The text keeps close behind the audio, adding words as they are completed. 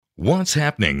What's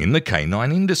happening in the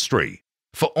canine industry?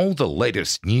 For all the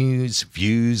latest news,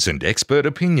 views, and expert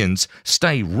opinions,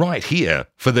 stay right here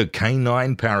for the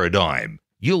Canine Paradigm.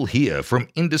 You'll hear from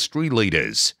industry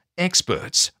leaders,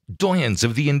 experts, doyens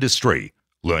of the industry,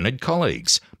 learned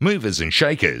colleagues, movers and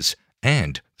shakers,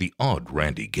 and the odd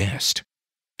randy guest.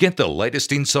 Get the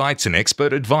latest insights and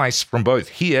expert advice from both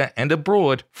here and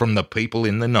abroad from the people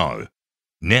in the know.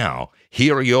 Now,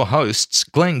 here are your hosts,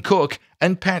 Glenn Cook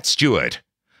and Pat Stewart.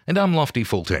 And I'm Lofty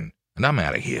Fulton, and I'm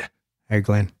out of here. Hey,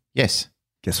 Glenn. Yes.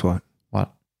 Guess what?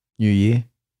 What? New year,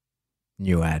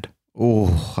 new ad.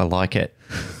 Oh, I like it.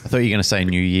 I thought you were going to say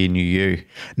new year, new you.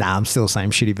 Nah, I'm still the same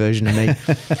shitty version of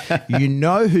me. You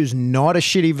know who's not a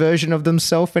shitty version of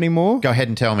themselves anymore? Go ahead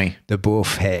and tell me. The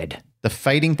buffhead. The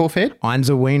fading buffhead? Ein's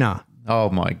a wiener.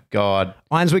 Oh, my God.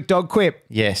 Einswick dog quip.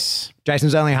 Yes.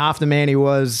 Jason's only half the man he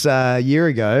was a year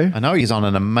ago. I know he's on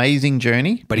an amazing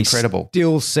journey, But incredible. he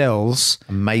still sells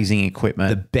Amazing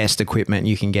equipment. the best equipment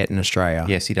you can get in Australia.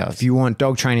 Yes, he does. If you want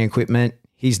dog training equipment,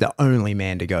 he's the only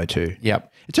man to go to.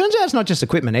 Yep. It turns out it's not just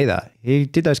equipment either. He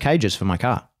did those cages for my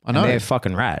car. I know. And they're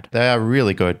fucking rad. They are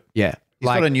really good. Yeah. He's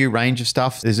got a new range of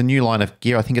stuff. There's a new line of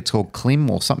gear. I think it's called Klim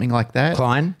or something like that.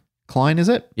 Klein. Klein, is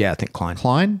it? Yeah, I think Klein.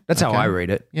 Klein? That's how Okay. I read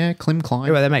it. Yeah, Klim Klein.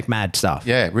 Anyway, they make mad stuff.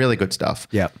 Yeah, really good stuff.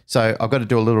 Yep. So I've got to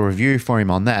do a little review for him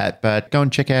on that, but go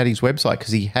and check out his website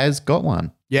because he has got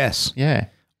one. Yes. Yeah.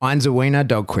 Ein's a wiener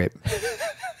dog quip.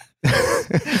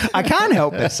 I can't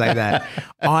help but say that.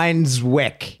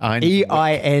 Einsweck. Einsweck.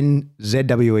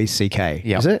 Einzweck.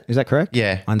 Yep. Is it? Is that correct?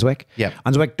 Yeah. Einsweck? Yep.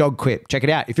 Einsweck dog quip. Check it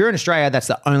out. If you're in Australia, that's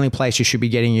the only place you should be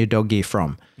getting your dog gear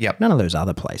from. Yep. None of those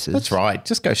other places. That's right.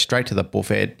 Just go straight to the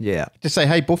buffhead. Yeah. Just say,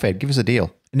 hey, buffhead, give us a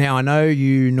deal. Now, I know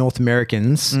you North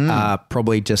Americans are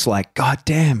probably just like, God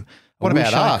damn. What I wish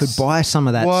about I us? could buy some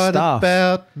of that What stuff.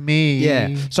 about me?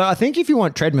 Yeah. So I think if you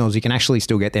want treadmills, you can actually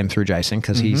still get them through Jason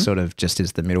because he sort of just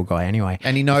is the middle guy anyway.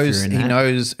 And he knows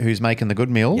who's making the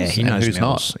good meals Yeah, he and knows who's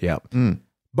mills. not. Yep.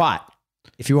 But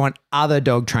if you want other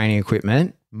dog training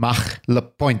equipment, Marc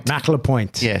Lepointe. Marc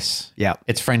Lepointe. Yes. Yep.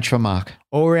 It's French for Marc.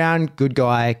 All around good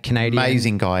guy, Canadian.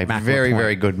 Amazing guy. Marc Very, Lepointe.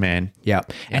 very good man.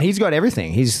 Yep. And he's got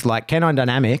everything. He's like Canine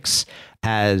Dynamics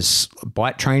has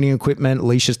bite training equipment,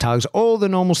 leashes, tugs, all the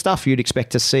normal stuff you'd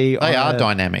expect to see. They are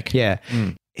dynamic. Yeah.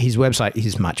 His website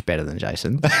is much better than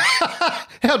Jason.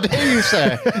 How dare you,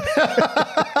 sir?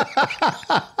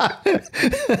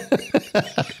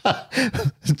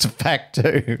 It's a fact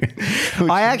too.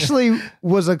 I actually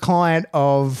was a client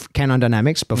of Canine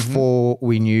Dynamics before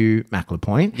we knew Marc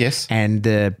Lepointe. Yes. And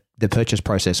the purchase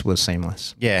process was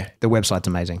seamless. Yeah. The website's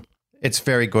amazing. It's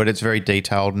very good. It's very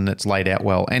detailed and it's laid out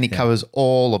well. And he covers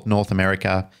all of North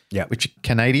America, Yep. which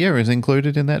Canada is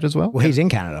included in that as well. Well, he's in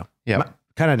Canada. Yeah.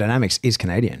 Canine Dynamics is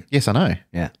Canadian. Yes, I know.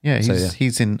 Yeah. Yeah, So,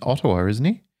 he's in Ottawa, isn't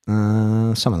he?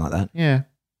 Something like that. Yeah.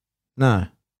 No.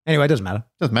 Anyway, it doesn't matter.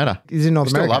 Doesn't matter. He's in North We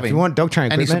still America. love If him. you want dog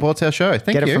training And he equipment, supports our show.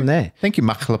 Thank you. get it from there. Thank you,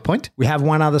 Marc Lepointe. We have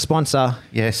one other sponsor,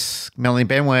 Yes, Melanie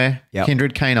Benware, Yep.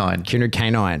 Kindred Canine. Kindred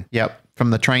Canine. Yep,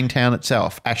 from the train town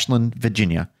itself, Ashland,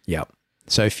 Virginia. Yep.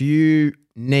 So if you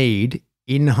need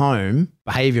in-home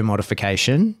behavior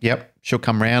modification, Yep, she'll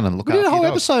come round and look we after did a whole your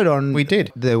dog. episode on We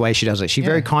did. the way she does it. She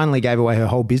very kindly gave away her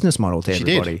whole business model to She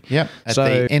everybody. did. Yep, at So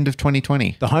the end of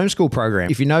 2020. the homeschool program.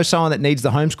 If you know someone that needs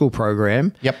the homeschool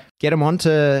program, Yep, get them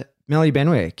onto Melanie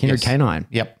Benware, Kindred Yes. Canine.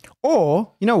 yep.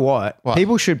 Or, you know what? What?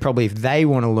 People should probably, if they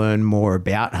want to learn more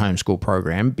about homeschool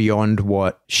program beyond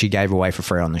what she gave away for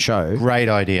free on the show, Great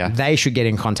idea. they should get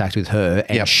in contact with her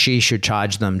and Yep. she should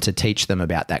charge them to teach them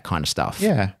about that kind of stuff.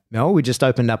 Yeah, Mel, we just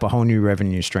opened up a whole new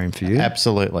revenue stream for you.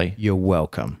 absolutely. You're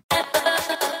welcome.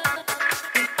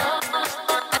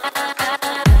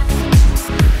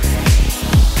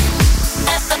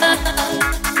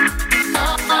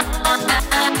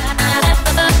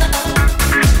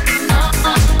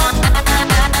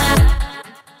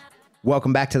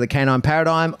 Welcome back to the Canine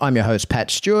Paradigm. I'm your host,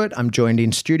 Pat Stewart. I'm joined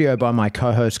in studio by my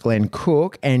co-host, Glenn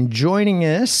Cook, and joining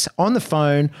us on the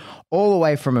phone all the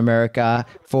way from America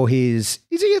for his,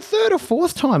 is he a third or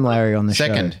fourth time, Larry, on the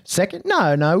Second. show? Second?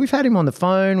 No, we've had him on the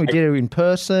phone. We did it in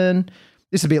person.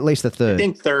 This will be at least the third. I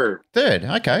think third. Third.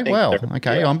 Okay, well, third,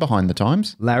 okay, yeah. I'm behind the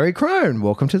times. Larry Krohn,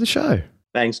 welcome to the show.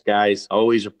 Thanks, guys.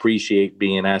 Always appreciate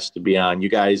being asked to be on. You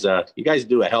guys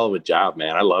do a hell of a job,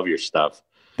 man. I love your stuff.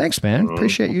 Thanks, man.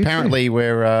 Appreciate you. Apparently,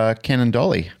 we're Ken and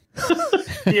Dolly.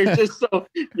 You're just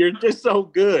so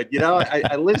good. You know,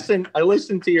 I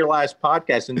listened to your last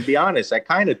podcast, and to be honest, I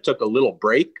kind of took a little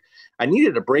break. I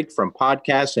needed a break from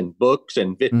podcasts and books,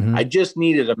 and I just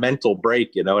needed a mental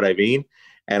break. You know what I mean?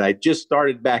 And I just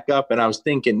started back up, and I was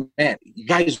thinking, man, you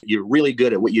guys, you're really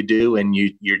good at what you do, and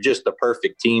you're just the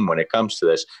perfect team when it comes to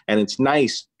this. And it's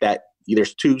nice that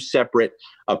there's two separate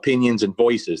opinions and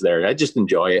voices there. I just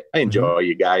enjoy it. I enjoy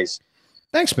you guys.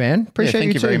 Thanks, man. Appreciate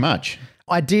Thank you too. very much.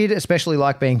 I did especially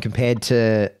like being compared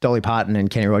to Dolly Parton and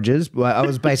Kenny Rogers. Well, I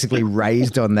was basically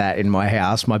raised on that in my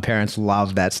house. My parents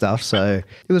loved that stuff. So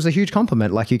it was a huge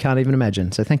compliment like you can't even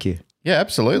imagine. So thank you. Yeah,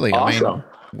 absolutely. Awesome. I mean,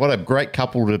 what a great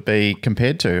couple to be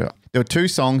compared to. There were two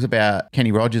songs about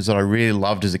Kenny Rogers that I really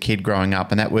loved as a kid growing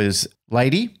up, and that was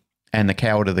Lady and The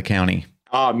Coward of the County.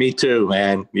 Oh, me too,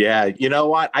 man. Yeah. You know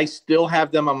what? I still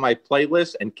have them on my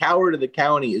playlist, and Coward of the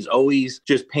County is always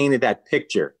just painted that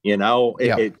picture, you know?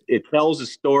 It tells a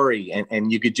story,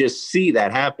 and you could just see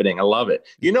that happening. I love it.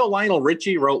 You know, Lionel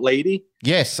Richie wrote Lady?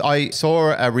 Yes, I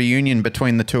saw a reunion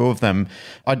between the two of them.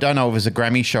 I don't know if it was a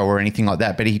Grammy show or anything like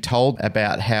that, but he told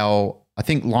about how I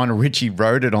think Lionel Richie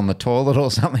wrote it on the toilet or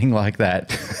something like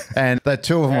that. And the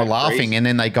two of them were laughing, crazy. and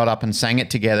then they got up and sang it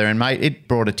together. And, mate, it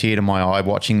brought a tear to my eye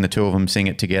watching the two of them sing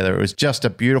it together. It was just a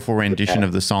beautiful rendition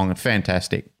of the song.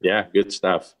 Fantastic. Yeah, good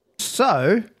stuff.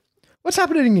 So what's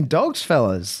happening in dogs,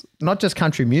 fellas? Not just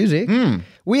country music.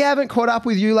 We haven't caught up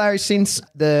with you, Larry, since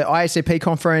the IACP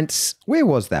conference. Where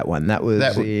was that one? That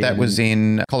was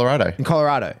in Colorado. in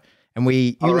Colorado. And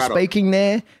you were Colorado. speaking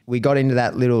there. We got into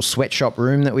that little sweatshop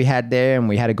room that we had there, and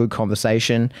we had a good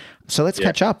conversation. So let's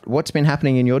catch up. What's been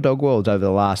happening in your dog world over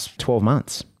the last 12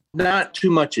 months? Not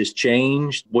too much has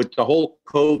changed. With the whole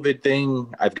COVID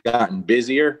thing, I've gotten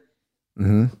busier.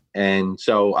 Mm-hmm. And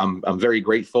so I'm very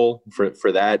grateful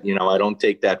for that. You know, I don't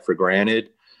take that for granted.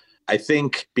 I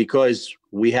think because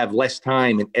we have less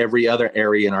time in every other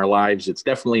area in our lives, it's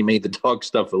definitely made the dog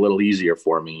stuff a little easier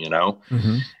for me, you know?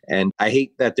 Mm-hmm. And I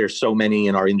hate that there's so many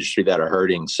in our industry that are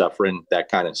hurting, suffering. That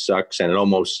kind of sucks. And it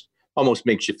almost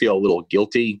makes you feel a little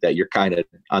guilty that you're kind of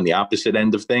on the opposite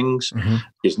end of things,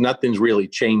 because nothing's really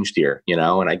changed here, you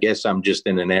know? And I guess I'm just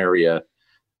in an area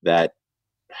that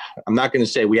I'm not going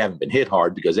to say we haven't been hit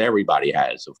hard, because everybody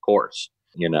has, of course,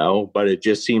 you know, but it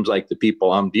just seems like the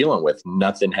people I'm dealing with,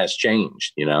 nothing has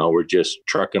changed. You know, we're just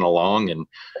trucking along, and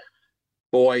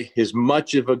boy, as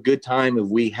much of a good time as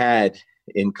we had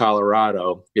in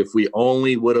Colorado, if we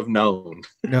only would have known,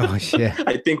 Oh, yeah.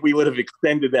 I think we would have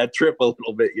extended that trip a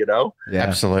little bit, you know? Yeah.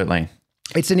 Absolutely.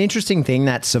 It's an interesting thing,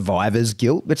 that survivor's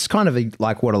guilt. It's kind of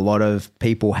like what a lot of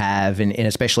people have, and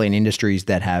especially in industries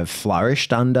that have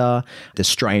flourished under the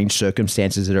strange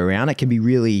circumstances that are around. It can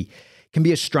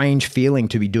be a strange feeling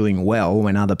to be doing well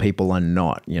when other people are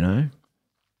not, you know?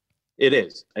 It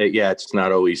is. Yeah, it's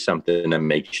not always something that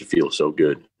makes you feel so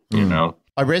good, you know?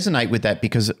 I resonate with that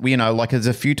because, you know, like there's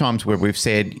a few times where we've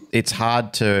said it's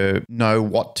hard to know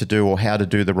what to do or how to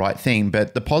do the right thing.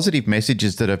 But the positive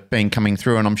messages that have been coming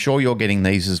through, and I'm sure you're getting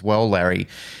these as well, Larry,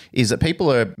 is that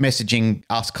people are messaging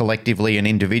us collectively and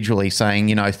individually saying,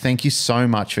 you know, thank you so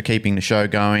much for keeping the show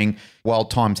going. While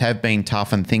times have been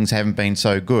tough and things haven't been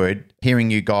so good, hearing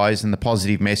you guys and the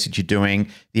positive message you're doing,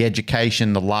 the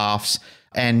education, the laughs,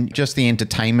 and just the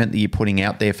entertainment that you're putting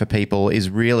out there for people is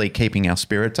really keeping our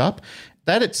spirits up.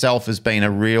 That itself has been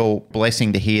a real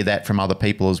blessing to hear that from other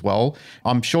people as well.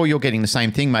 I'm sure you're getting the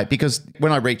same thing, mate, because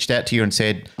when I reached out to you and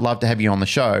said, love to have you on the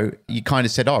show, you kind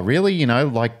of said, oh, really? You know,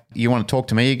 like you want to talk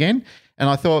to me again? And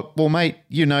I thought, well, mate,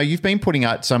 you know, you've been putting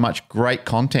out so much great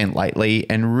content lately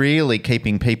and really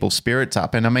keeping people's spirits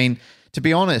up. And I mean, to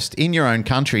be honest, in your own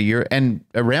country and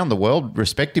around the world,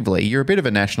 respectively, you're a bit of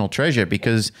a national treasure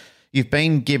because you've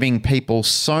been giving people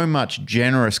so much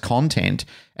generous content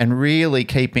and really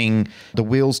keeping the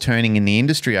wheels turning in the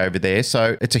industry over there.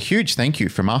 So it's a huge thank you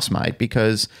from us, mate,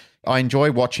 because I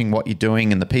enjoy watching what you're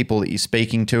doing and the people that you're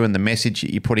speaking to and the message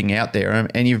that you're putting out there.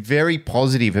 And you're very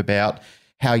positive about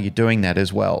how you're doing that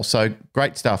as well. So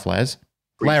great stuff, Laz.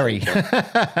 Larry.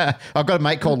 I've got a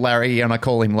mate called Larry and I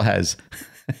call him Laz.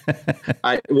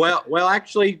 Well,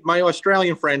 actually, my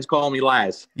Australian friends call me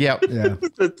Laz. Yep. Yeah.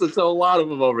 So a lot of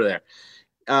them over there.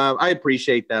 I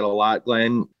appreciate that a lot,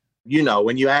 Glenn. You know,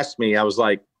 when you asked me, I was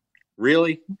like,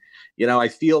 really? You know, I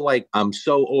feel like I'm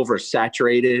so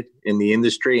oversaturated in the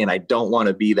industry, and I don't want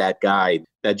to be that guy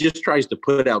that just tries to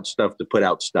put out stuff to put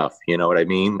out stuff. You know what I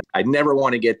mean? I never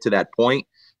want to get to that point.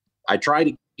 I try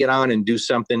to get on and do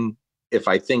something if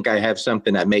I think I have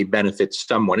something that may benefit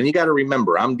someone. And you got to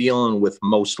remember, I'm dealing with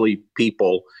mostly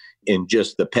people in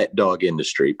just the pet dog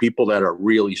industry, people that are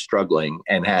really struggling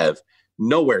and have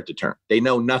nowhere to turn. They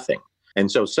know nothing. And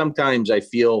so sometimes I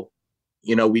feel,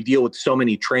 you know, we deal with so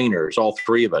many trainers, all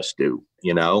three of us do,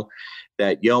 you know,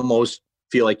 that you almost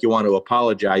feel like you want to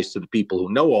apologize to the people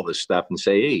who know all this stuff and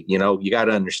say, hey, you know, you got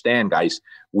to understand, guys,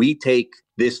 we take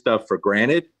this stuff for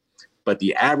granted. But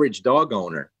the average dog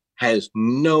owner has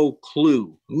no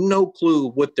clue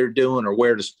what they're doing or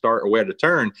where to start or where to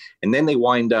turn. And then they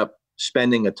wind up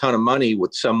spending a ton of money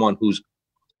with someone who's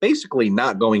basically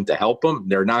not going to help them.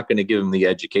 They're not going to give them the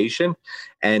education,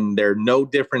 and they're no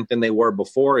different than they were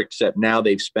before, except now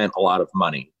they've spent a lot of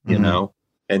money, you know?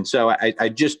 And so I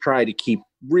just try to keep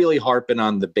really harping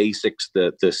on the basics,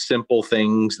 the simple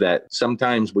things that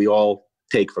sometimes we all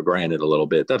take for granted a little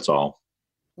bit. That's all.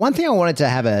 One thing I wanted to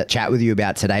have a chat with you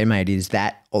about today, mate, is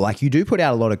that like you do put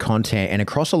out a lot of content and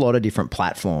across a lot of different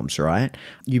platforms, right?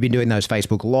 You've been doing those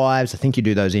Facebook Lives. I think you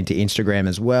do those into Instagram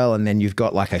as well. And then you've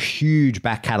got like a huge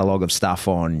back catalog of stuff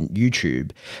on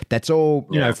YouTube. That's all,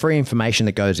 you know, free information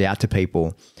that goes out to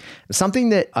people. Something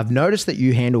that I've noticed that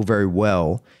you handle very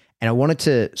well, and I wanted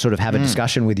to sort of have a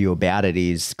discussion with you about it,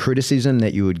 is criticism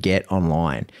that you would get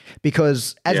online.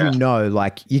 Because as we know,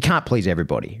 like you can't please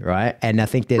everybody, right? And I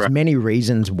think there's many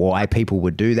reasons why people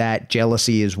would do that.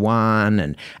 Jealousy is one.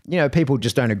 And, you know, people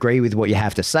just don't agree with what you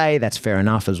have to say. That's fair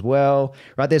enough as well,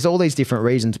 right? There's all these different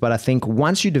reasons. But I think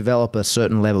once you develop a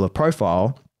certain level of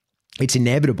profile, it's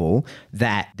inevitable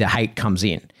that the hate comes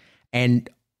in. And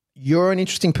you're an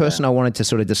interesting person I wanted to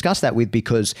sort of discuss that with,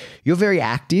 because you're very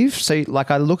active. So like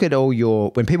I look at all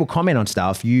when people comment on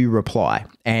stuff, you reply.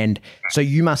 And so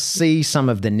you must see some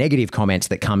of the negative comments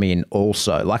that come in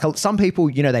also. Like some people,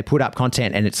 you know, they put up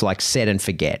content and it's like set and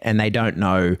forget, and they don't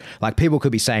know, like people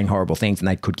could be saying horrible things and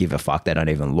they could give a fuck. They don't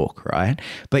even look, right?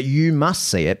 But you must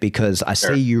see it because I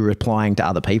see you replying to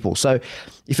other people. So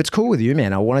if it's cool with you,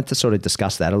 man, I wanted to sort of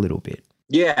discuss that a little bit.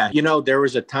 Yeah. You know, there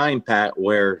was a time, Pat,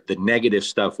 where the negative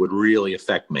stuff would really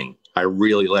affect me. I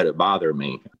really let it bother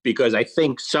me because I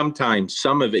think sometimes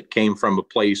some of it came from a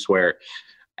place where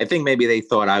I think maybe they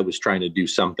thought I was trying to do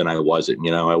something I wasn't.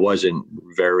 You know, I wasn't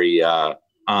very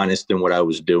honest in what I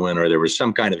was doing, or there was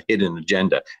some kind of hidden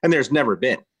agenda. And there's never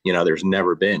been.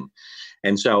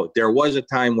 And so there was a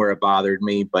time where it bothered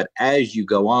me. But as you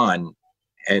go on,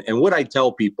 and what I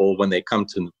tell people when they come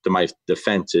to my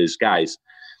defense is, guys,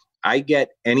 I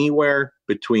get anywhere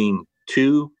between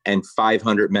 200 and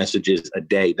 500 messages a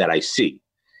day that I see,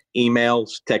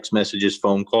 emails, text messages,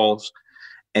 phone calls,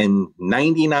 and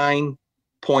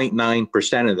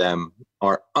 99.9% of them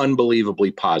are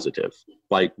unbelievably positive,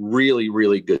 like really,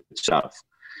 really good stuff.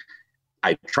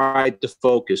 I tried to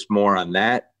focus more on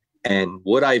that. And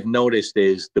what I've noticed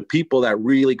is the people that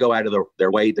really go out of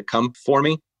their way to come for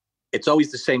me, it's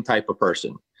always the same type of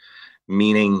person,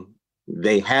 meaning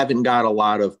they haven't got a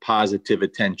lot of positive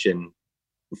attention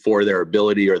for their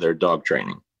ability or their dog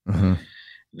training. Mm-hmm.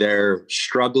 They're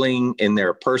struggling in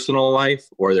their personal life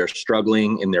or they're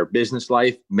struggling in their business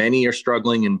life. Many are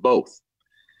struggling in both.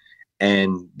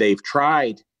 And they've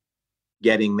tried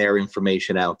getting their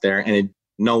information out there, and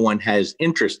no one has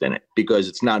interest in it because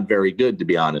it's not very good, to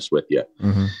be honest with you.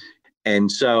 Mm-hmm.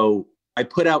 And so I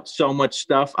put out so much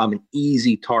stuff. I'm an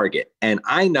easy target. And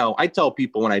I tell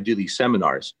people when I do these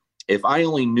seminars, if I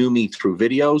only knew me through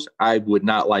videos, I would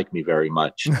not like me very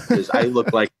much because I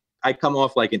come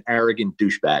off like an arrogant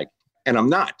douchebag, and I'm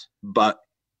not. But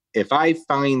if I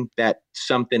find that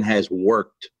something has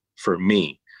worked for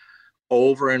me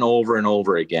over and over and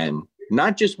over again,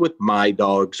 not just with my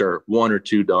dogs or one or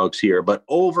two dogs here, but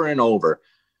over and over,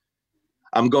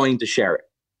 I'm going to share it.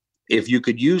 If you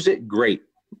could use it, great.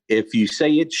 If you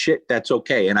say it's shit, that's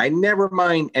okay. And I never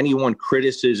mind anyone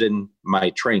criticizing my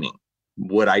training.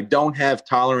 What I don't have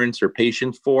tolerance or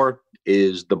patience for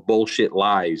is the bullshit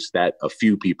lies that a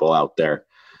few people out there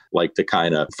like to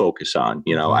kind of focus on.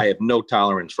 You know, mm-hmm. I have no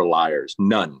tolerance for liars,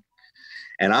 none.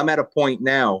 And I'm at a point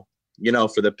now, you know,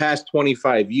 for the past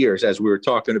 25 years, as we were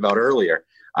talking about earlier,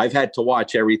 I've had to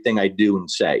watch everything I do and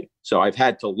say. So I've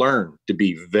had to learn to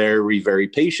be very, very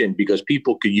patient because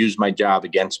people could use my job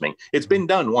against me. It's been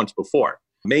done once before.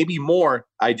 Maybe more,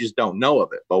 I just don't know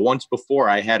of it. But once before,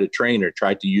 I had a trainer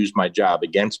try to use my job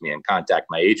against me and contact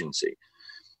my agency.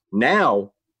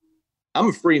 Now, I'm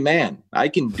a free man. I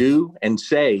can do and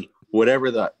say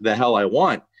whatever the hell I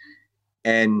want.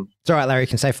 And it's all right, Larry. You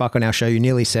can say fuck on our show. You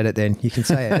nearly said it then. You can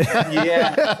say it.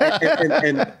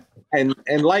 Yeah. And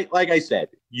like I said,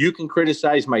 you can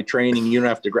criticize my training. You don't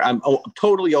have to. I'm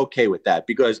totally okay with that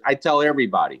because I tell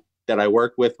everybody that I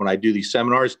work with when I do these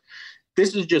seminars,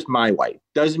 this is just my way.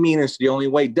 Doesn't mean it's the only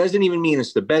way. Doesn't even mean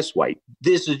it's the best way.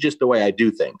 This is just the way I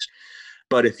do things.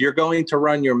 But if you're going to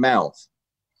run your mouth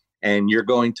and you're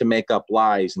going to make up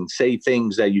lies and say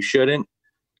things that you shouldn't,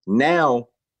 now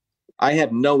I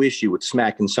have no issue with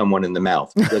smacking someone in the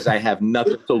mouth because I have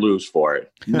nothing to lose for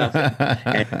it. Nothing.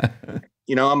 And,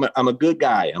 you know, I'm a good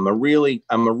guy. I'm a really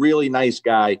nice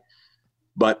guy,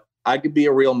 but I could be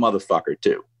a real motherfucker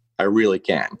too. I really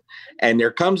can. And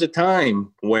there comes a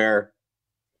time where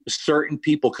certain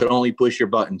people could only push your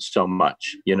buttons so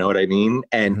much. You know what I mean?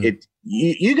 And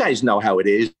you guys know how it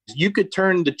is. You could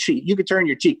turn your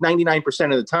cheek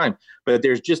 99% of the time, but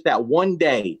there's just that one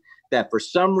day that for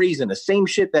some reason, the same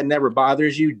shit that never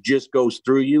bothers you just goes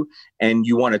through you and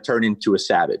you want to turn into a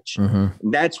savage.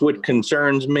 That's what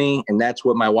concerns me. And that's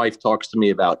what my wife talks to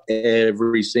me about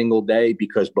every single day,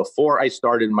 because before I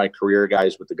started my career,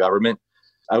 guys, with the government,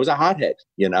 I was a hothead.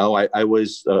 You know, I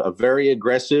was a very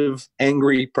aggressive,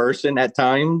 angry person at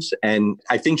times. And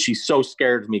I think she's so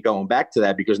scared of me going back to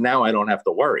that because now I don't have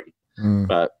to worry.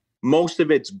 But most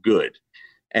of it's good.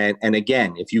 And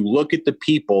again, if you look at the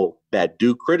people that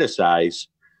do criticize,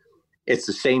 it's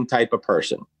the same type of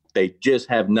person. They just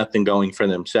have nothing going for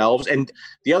themselves. And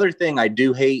the other thing I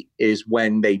do hate is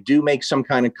when they do make some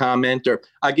kind of comment, or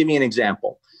I'll give you an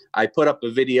example. I put up a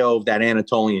video of that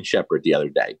Anatolian Shepherd the other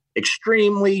day.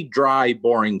 Extremely dry,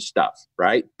 boring stuff,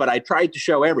 right? But I tried to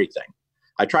show everything.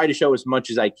 I try to show as much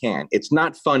as I can. It's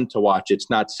not fun to watch. It's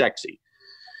not sexy.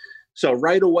 So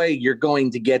right away, you're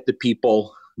going to get the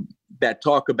people that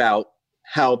talk about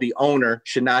how the owner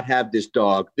should not have this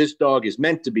dog. This dog is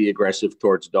meant to be aggressive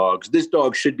towards dogs. This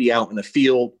dog should be out in the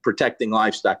field protecting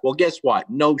livestock. Well, guess what?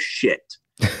 No shit.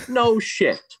 No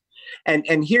shit.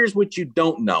 And here's what you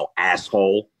don't know,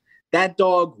 asshole. That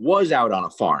dog was out on a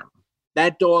farm.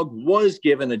 That dog was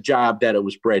given a job that it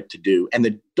was bred to do, and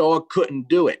the dog couldn't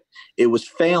do it. It was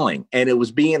failing, and it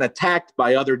was being attacked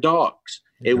by other dogs.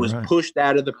 It was pushed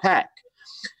out of the pack.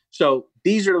 So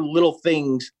these are little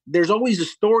things. There's always a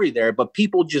story there, but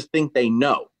people just think they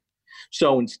know.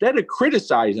 So instead of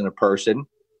criticizing a person,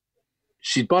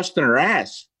 she's busting her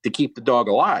ass to keep the dog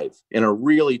alive in a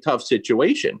really tough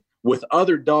situation with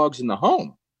other dogs in the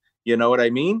home. You know what I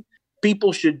mean?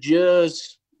 People should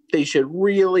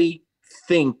really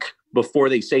think before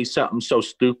they say something so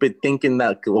stupid, thinking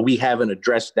that we haven't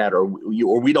addressed that or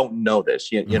we don't know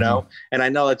this, you know? And I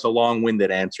know that's a long-winded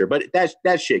answer, but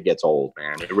that shit gets old,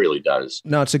 man. It really does.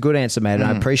 No, it's a good answer, mate, and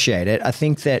I appreciate it. I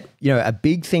think that, you know, a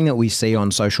big thing that we see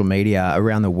on social media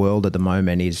around the world at the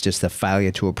moment is just the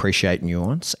failure to appreciate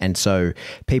nuance. And so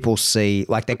people see,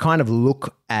 like, they kind of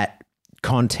look at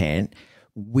content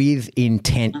with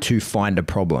intent to find a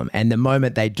problem. And the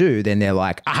moment they do, then they're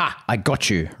like, aha, I got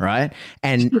you, right?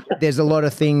 And there's a lot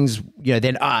of things, you know,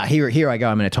 then, here I go,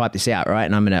 I'm going to type this out, right?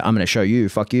 And I'm going to show you,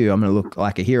 fuck you, I'm going to look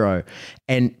like a hero.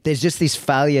 And there's just this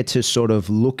failure to sort of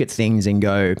look at things and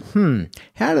go,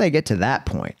 how do they get to that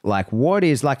point? Like, what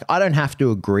is, like, I don't have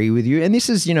to agree with you. And this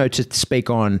is, you know, to speak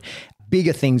on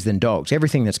bigger things than dogs,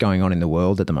 everything that's going on in the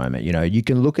world at the moment. You know, you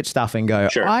can look at stuff and go,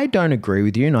 sure, I don't agree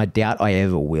with you, and I doubt I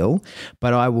ever will,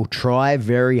 but I will try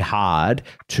very hard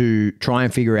to try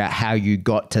and figure out how you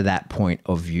got to that point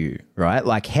of view, right?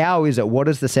 Like, how is it, what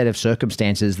is the set of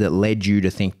circumstances that led you to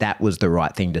think that was the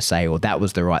right thing to say or that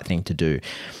was the right thing to do?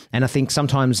 And I think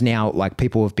sometimes now, like,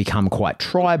 people have become quite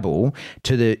tribal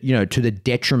to the, you know, to the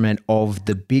detriment of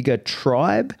the bigger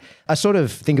tribe. I sort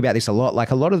of think about this a lot.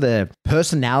 Like, a lot of the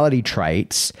personality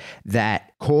traits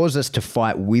that cause us to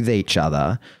fight with each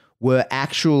other were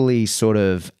actually sort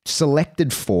of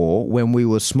selected for when we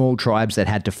were small tribes that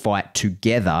had to fight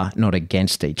together, not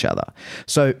against each other.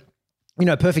 So, you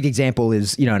know, a perfect example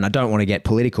is, you know, and I don't want to get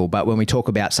political, but when we talk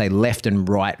about, say, left and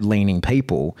right leaning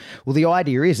people, well, the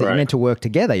idea is that you're meant to work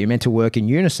together. You're meant to work in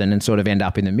unison and sort of end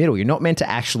up in the middle. You're not meant to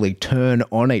actually turn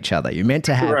on each other. You're meant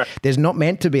to have, there's not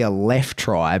meant to be a left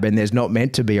tribe and there's not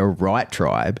meant to be a right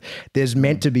tribe. There's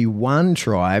meant to be one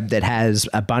tribe that has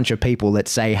a bunch of people that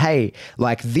say, hey,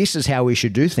 like, this is how we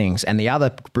should do things. And the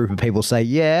other group of people say,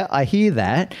 yeah, I hear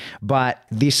that, but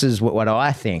this is what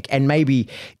I think. And maybe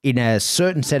in a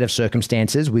certain set of circumstances,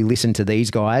 we listen to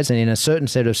these guys, and in a certain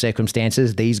set of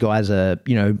circumstances, these guys are,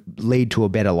 you know, lead to a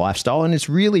better lifestyle. And it's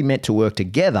really meant to work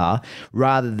together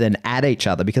rather than at each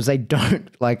other, because they don't,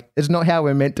 like, it's not how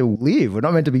we're meant to live. We're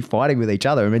not meant to be fighting with each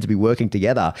other. We're meant to be working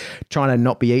together, trying to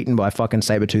not be eaten by fucking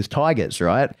saber-toothed tigers,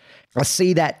 right? I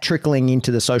see that trickling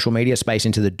into the social media space,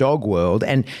 into the dog world.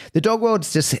 And the dog world,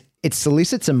 it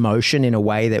solicits emotion in a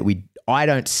way that I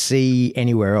don't see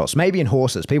anywhere else. Maybe in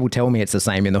horses. People tell me it's the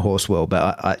same in the horse world,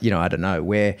 but I don't know,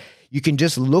 where you can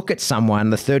just look at someone,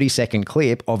 the 30-second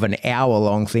clip of an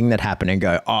hour-long thing that happened, and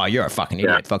go, oh, you're a fucking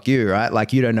idiot. Fuck you, right?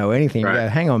 Like, you don't know anything. You go,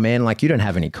 hang on, man. Like, you don't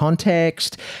have any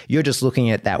context. You're just looking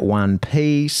at that one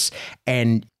piece.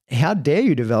 And how dare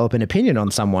you develop an opinion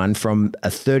on someone from a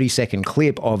 30-second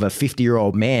clip of a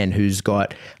 50-year-old man who's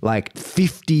got like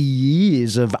 50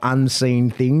 years of unseen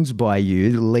things by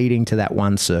you leading to that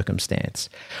one circumstance?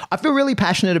 I feel really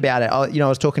passionate about it. I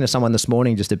was talking to someone this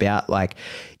morning just about, like,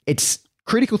 it's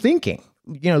critical thinking.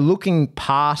 looking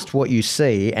past what you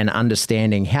see and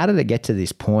understanding how did it get to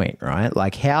this point, right?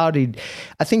 Like I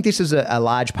think this is a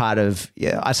large part of,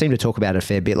 I seem to talk about it a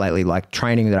fair bit lately, like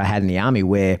training that I had in the army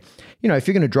where, if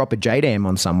you're going to drop a JDAM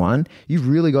on someone, you've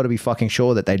really got to be fucking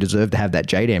sure that they deserve to have that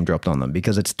JDAM dropped on them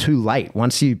because it's too late.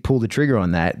 Once you pull the trigger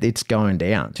on that, it's going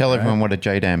down. Tell everyone what a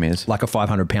JDAM is. Like a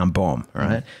 500-pound bomb,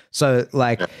 right? So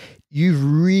like you've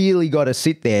really got to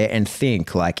sit there and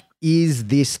think like, is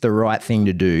this the right thing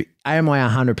to do? Am I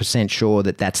 100% sure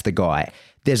that that's the guy?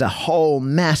 There's a whole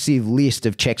massive list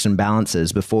of checks and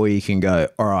balances before you can go,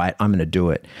 all right, I'm going to do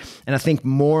it. And I think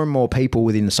more and more people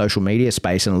within the social media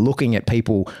space and looking at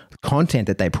content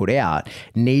that they put out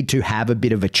need to have a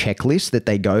bit of a checklist that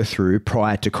they go through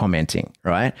prior to commenting,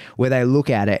 right? Where they look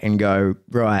at it and go,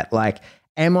 right, like,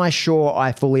 am I sure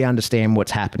I fully understand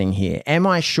what's happening here? Am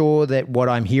I sure that what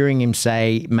I'm hearing him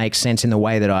say makes sense in the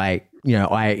way that I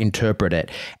interpret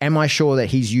it? Am I sure that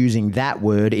he's using that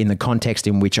word in the context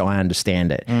in which I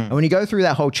understand it? And when you go through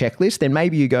that whole checklist, then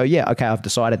maybe you go, yeah, okay, I've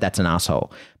decided that's an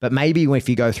asshole. But maybe if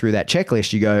you go through that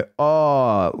checklist, you go,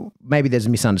 oh, maybe there's a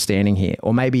misunderstanding here.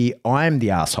 Or maybe I'm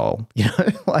the asshole,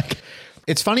 like...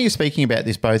 It's funny you're speaking about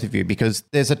this, both of you, because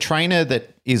there's a trainer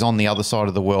that is on the other side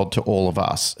of the world to all of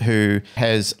us who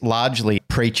has largely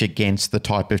preached against the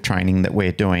type of training that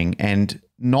we're doing. And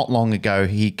not long ago,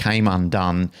 he came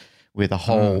undone with a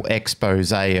whole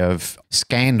expose of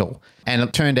scandal. And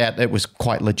it turned out it was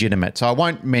quite legitimate. So I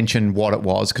won't mention what it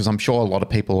was because I'm sure a lot of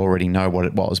people already know what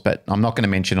it was, but I'm not going to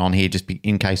mention on here just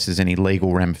in case there's any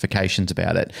legal ramifications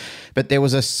about it. But there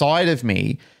was a side of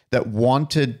me that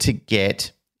wanted to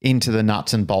get into the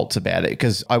nuts and bolts about it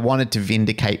because I wanted to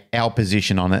vindicate our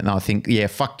position on it. And I think, yeah,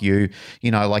 fuck you.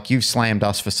 Like you've slammed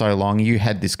us for so long. You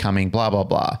had this coming, blah, blah,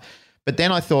 blah. But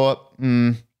then I thought,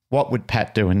 what would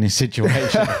Pat do in this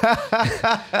situation?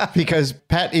 Because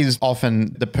Pat is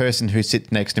often the person who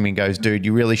sits next to me and goes, dude,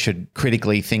 you really should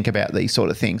critically think about these sort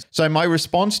of things. So my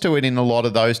response to it in a lot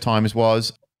of those times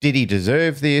was, did he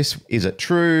deserve this? Is it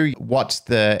true? What's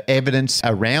the evidence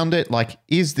around it? Like,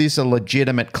 is this a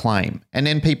legitimate claim? And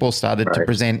then people started to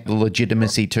present the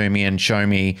legitimacy to me and show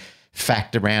me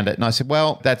fact around it. And I said,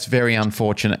 well, that's very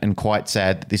unfortunate and quite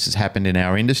sad that this has happened in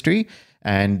our industry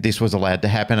and this was allowed to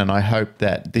happen. And I hope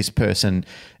that this person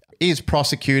is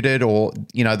prosecuted or,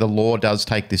 the law does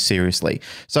take this seriously.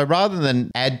 So rather than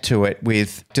add to it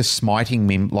with just smiting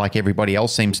me like everybody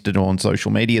else seems to do on social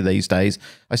media these days,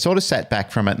 I sort of sat back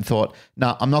from it and thought,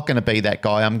 no, I'm not going to be that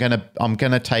guy. I'm going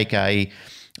to take a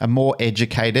more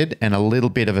educated and a little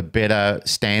bit of a better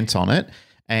stance on it.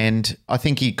 And I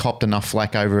think he copped enough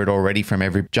flack over it already from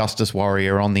every justice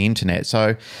warrior on the internet.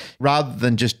 So rather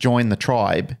than just join the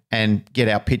tribe and get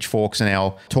our pitchforks and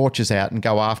our torches out and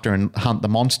go after and hunt the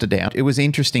monster down, it was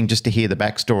interesting just to hear the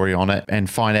backstory on it and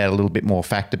find out a little bit more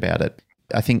fact about it.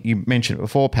 I think you mentioned it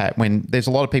before, Pat, when there's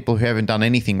a lot of people who haven't done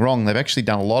anything wrong, they've actually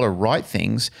done a lot of right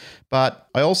things. But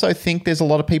I also think there's a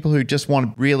lot of people who just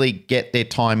want to really get their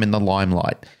time in the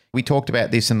limelight. We talked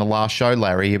about this in the last show,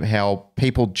 Larry, how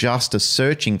people just are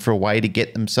searching for a way to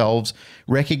get themselves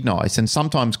recognized, and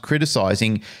sometimes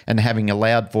criticizing and having a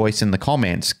loud voice in the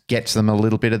comments gets them a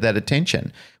little bit of that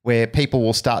attention, where people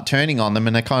will start turning on them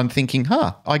and they're kind of thinking,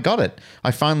 I got it.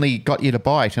 I finally got you to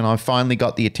bite and I finally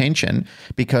got the attention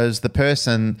because the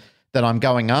person that I'm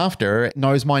going after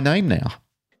knows my name now.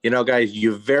 Guys,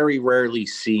 you very rarely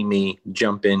see me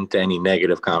jump into any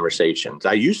negative conversations.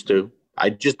 I used to. I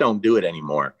just don't do it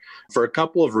anymore for a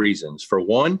couple of reasons. For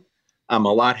one, I'm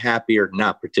a lot happier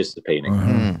not participating,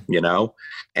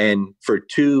 and for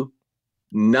two,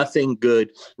 nothing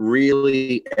good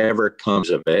really ever comes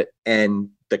of it. And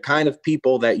the kind of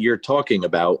people that you're talking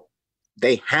about,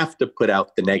 they have to put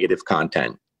out the negative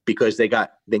content because they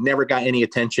never got any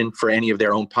attention for any of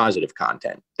their own positive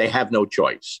content. They have no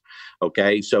choice.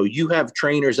 Okay. So you have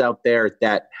trainers out there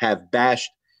that have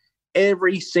bashed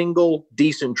every single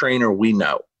decent trainer we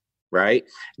know, right?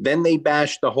 Then they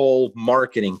bash the whole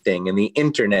marketing thing and the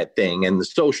internet thing and the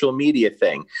social media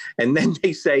thing. And then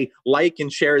they say, like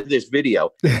and share this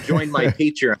video, join my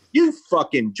Patreon. You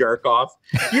fucking jerk off.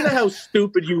 You know how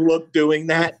stupid you look doing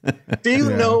that? Do you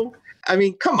know? I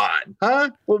mean, come on,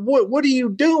 huh? Well, what are you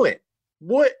doing?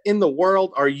 What in the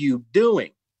world are you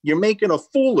doing? You're making a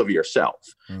fool of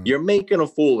yourself. You're making a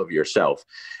fool of yourself.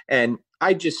 And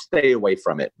I just stay away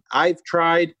from it. I've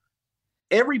tried.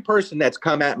 Every person that's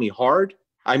come at me hard,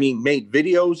 made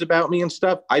videos about me and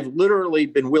stuff, I've literally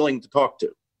been willing to talk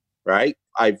to, right?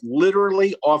 I've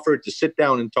literally offered to sit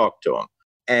down and talk to them.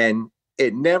 And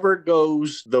it never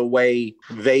goes the way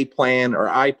they plan or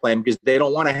I plan because they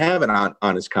don't want to have an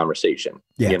honest conversation,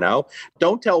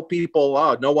 Don't tell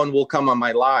people, no one will come on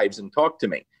my lives and talk to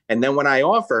me. And then when I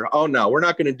offer, oh no, we're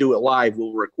not going to do it live.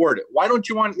 We'll record it. Why don't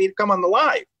you want me to come on the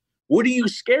live? What are you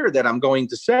scared that I'm going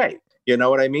to say? You know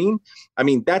what I mean? I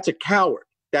mean, that's a coward.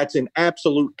 That's an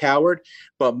absolute coward.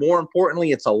 But more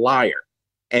importantly, it's a liar.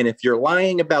 And if you're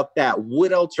lying about that,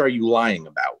 what else are you lying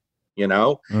about? You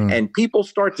know, and people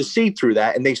start to see through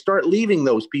that, and they start leaving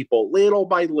those people little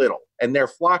by little, and their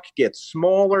flock gets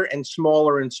smaller and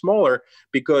smaller and smaller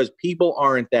because people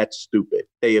aren't that stupid.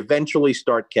 They eventually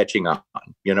start catching on.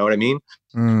 You know what I mean?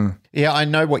 Yeah, I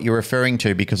know what you're referring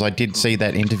to because I did see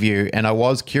that interview, and I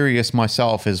was curious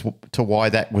myself as to why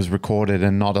that was recorded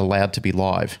and not allowed to be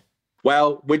live.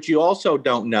 Well, what you also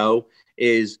don't know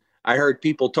is I heard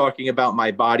people talking about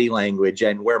my body language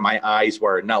and where my eyes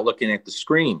were, not looking at the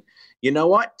screen. You know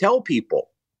what? Tell people.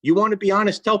 You want to be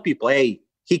honest, tell people, hey,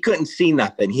 he couldn't see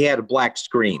nothing. He had a black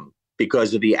screen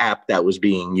because of the app that was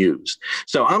being used.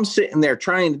 So I'm sitting there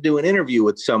trying to do an interview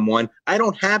with someone. I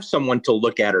don't have someone to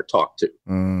look at or talk to.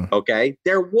 Okay.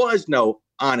 There was no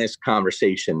honest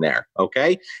conversation there.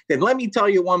 Okay. Then let me tell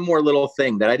you one more little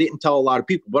thing that I didn't tell a lot of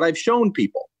people, but I've shown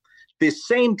people. This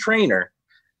same trainer,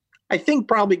 I think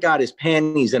probably got his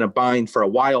panties in a bind for a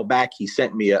while back. He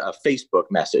sent me a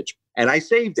Facebook message and I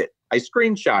saved it. I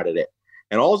screenshotted it.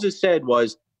 And all it said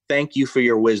was, thank you for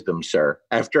your wisdom, sir.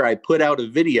 After I put out a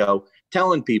video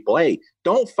telling people, hey,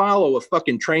 don't follow a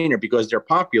fucking trainer because they're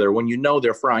popular when you know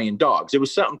they're frying dogs. It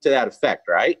was something to that effect,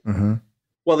 right?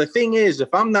 Well, the thing is, if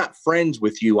I'm not friends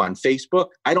with you on Facebook,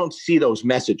 I don't see those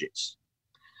messages.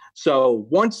 So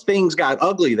once things got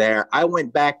ugly there, I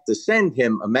went back to send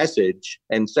him a message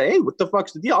and say, hey, what the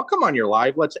fuck's the deal? I'll come on your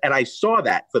live. And I saw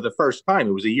that for the first time.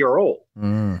 It was a year old.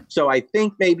 So I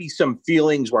think maybe some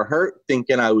feelings were hurt,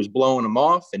 thinking I was blowing him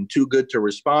off and too good to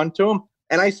respond to him.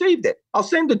 And I saved it. I'll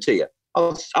send it to you.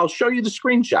 I'll show you the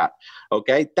screenshot.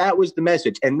 Okay. That was the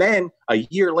message. And then a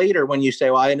year later, when you say,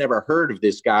 well, I never heard of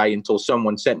this guy until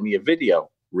someone sent me a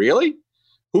video. Really?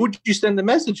 Who did you send the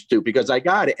message to? Because I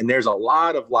got it. And there's a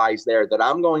lot of lies there that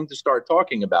I'm going to start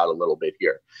talking about a little bit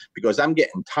here because I'm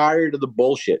getting tired of the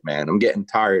bullshit, man. I'm getting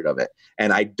tired of it.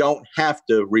 And I don't have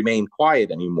to remain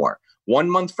quiet anymore. 1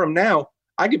 month from now,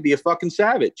 I could be a fucking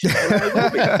savage. And I will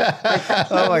be.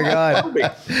 Oh my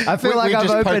God. I feel like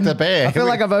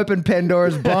I've opened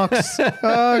Pandora's box.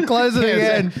 Oh, close it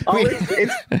again.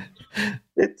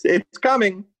 It's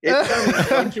coming. It's coming.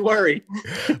 Don't you worry.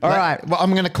 All right. Well,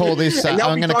 I'm going to call this. I'm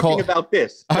going to talk about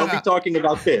this. Don't be talking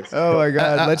about this. Oh my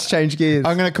God. Let's change gears.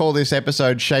 I'm going to call this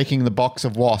episode "Shaking the Box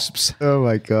of Wasps." Oh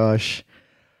my gosh.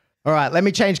 All right. Let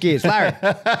me change gears, Larry.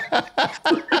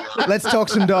 Let's talk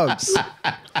some dogs.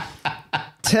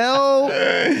 Tell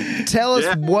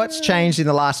us what's changed in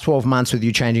the last 12 months with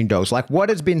you changing dogs. Like, what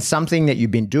has been something that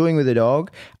you've been doing with a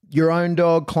dog, your own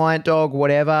dog, client dog,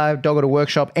 whatever, dog at a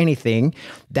workshop, anything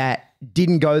that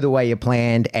didn't go the way you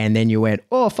planned, and then you went,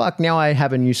 oh, fuck, now I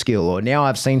have a new skill, or now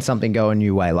I've seen something go a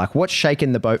new way. Like, what's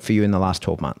shaken the boat for you in the last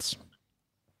 12 months?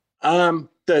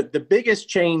 The biggest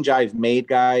change I've made,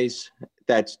 guys,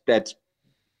 that's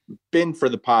been for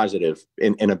the positive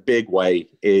in a big way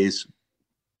is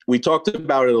we talked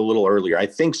about it a little earlier. I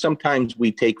think sometimes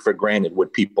we take for granted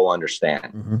what people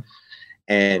understand.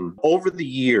 And over the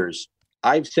years,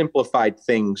 I've simplified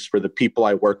things for the people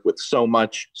I work with so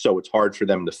much, so it's hard for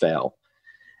them to fail.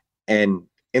 And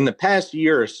in the past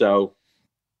year or so,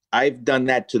 I've done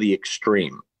that to the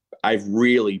extreme. I've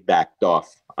really backed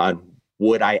off on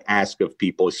what I ask of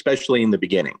people, especially in the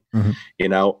beginning. You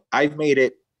know, I've made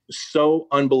it so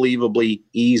unbelievably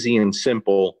easy and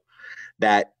simple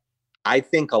that I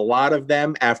think a lot of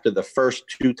them, after the first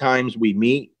 2 times we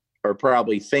meet, are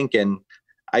probably thinking,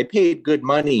 I paid good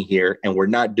money here and we're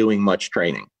not doing much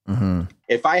training.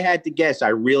 If I had to guess, I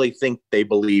really think they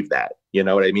believe that. You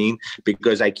know what I mean?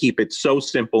 Because I keep it so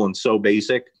simple and so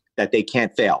basic that they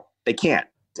can't fail. They can't.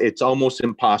 It's almost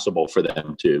impossible for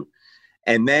them to.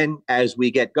 And then as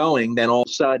we get going, then all of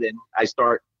a sudden I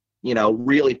start, you know,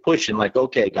 really pushing like,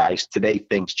 okay, guys, today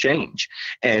things change.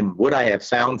 And what I have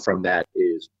found from that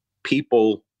is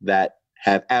people that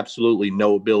have absolutely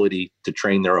no ability to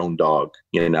train their own dog,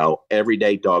 you know,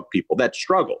 everyday dog people that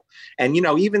struggle. And, you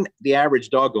know, even the average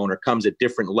dog owner comes at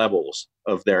different levels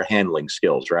of their handling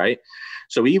skills, right?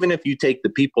 So even if you take the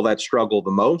people that struggle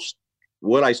the most,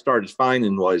 what I started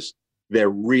finding was they're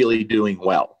really doing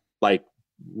well. Like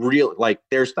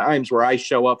there's times where I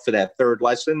show up for that third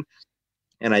lesson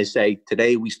and I say,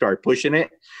 today we start pushing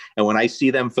it. And when I see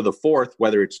them for the 4th,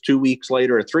 whether it's 2 weeks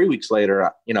later or 3 weeks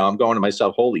later, you know, I'm going to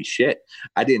myself, holy shit,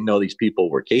 I didn't know these people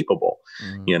were capable,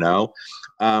 you know?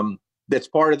 That's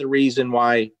part of the reason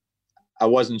why I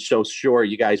wasn't so sure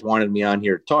you guys wanted me on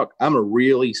here to talk. I'm a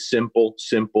really simple,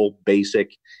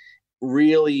 basic,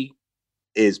 really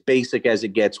is basic as it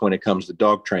gets when it comes to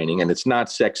dog training. And it's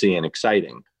not sexy and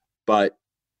exciting, but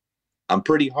I'm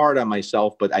pretty hard on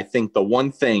myself. But I think the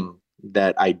one thing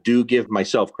that I do give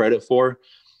myself credit for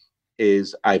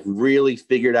is I've really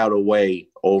figured out a way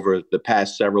over the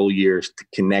past several years to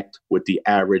connect with the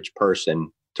average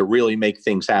person to really make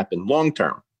things happen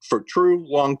long-term for true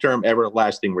long-term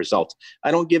everlasting results.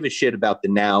 I don't give a shit about the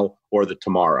now or the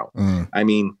tomorrow. I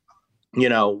mean, you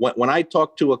know, when I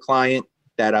talk to a client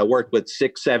that I worked with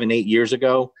 6, 7, 8 years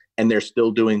ago, and they're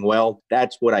still doing well,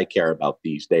 that's what I care about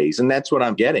these days. And that's what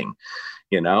I'm getting.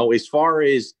 You know, as far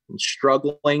as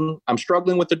struggling, I'm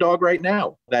struggling with the dog right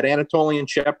now. That Anatolian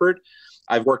Shepherd,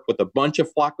 I've worked with a bunch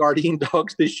of flock guardian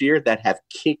dogs this year that have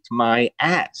kicked my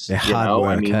ass. They're you hard know,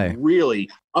 work, I mean, hey? really,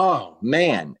 oh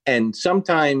man. And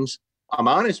sometimes I'm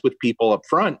honest with people up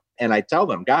front and I tell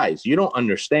them, guys, you don't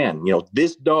understand. You know,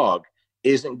 this dog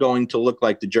isn't going to look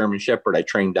like the German Shepherd I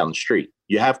trained down the street.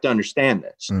 You have to understand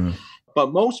this.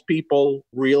 But most people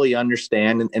really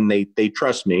understand and they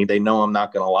trust me. They know I'm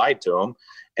not going to lie to them.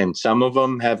 And some of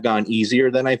them have gone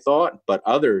easier than I thought. But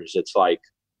others, it's like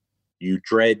you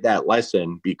dread that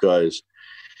lesson because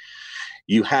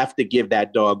you have to give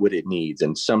that dog what it needs.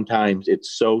 And sometimes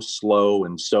it's so slow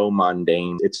and so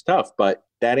mundane. It's tough. But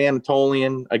that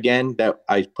Anatolian, again, that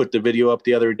I put the video up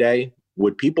the other day,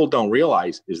 what people don't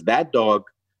realize is that dog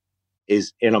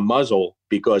is in a muzzle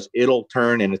because it'll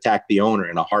turn and attack the owner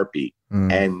in a heartbeat.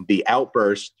 And the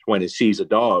outbursts when it sees a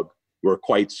dog were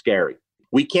quite scary.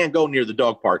 We can't go near the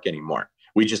dog park anymore.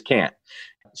 We just can't.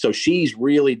 So she's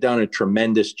really done a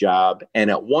tremendous job. And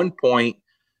at one point,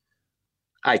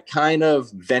 I kind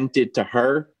of vented to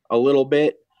her a little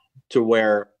bit to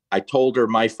where I told her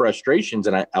my frustrations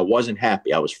and I wasn't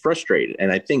happy. I was frustrated.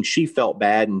 And I think she felt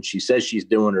bad and she says she's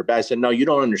doing her best. I said, no, you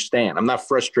don't understand. I'm not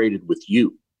frustrated with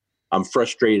you. I'm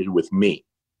frustrated with me.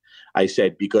 I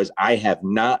said, because I have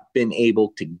not been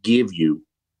able to give you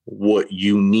what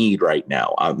you need right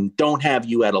now. I don't have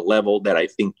you at a level that I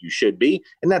think you should be.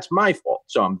 And that's my fault.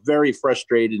 So I'm very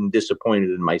frustrated and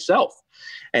disappointed in myself.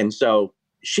 And so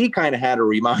she kind of had to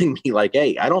remind me like,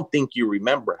 hey, I don't think you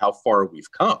remember how far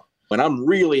we've come. And I'm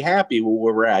really happy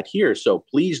where we're at here. So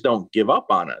please don't give up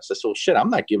on us. I said, well, shit, I'm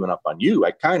not giving up on you.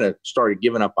 I kind of started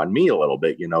giving up on me a little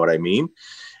bit. You know what I mean?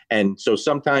 And so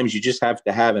sometimes you just have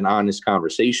to have an honest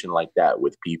conversation like that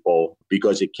with people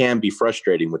because it can be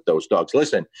frustrating with those dogs.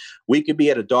 Listen, we could be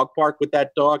at a dog park with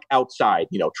that dog outside,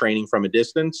 you know, training from a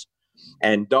distance,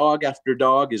 and dog after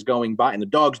dog is going by and the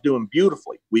dog's doing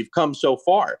beautifully. We've come so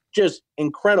far, just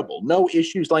incredible. No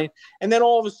issues. And then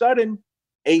all of a sudden,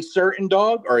 a certain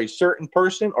dog or a certain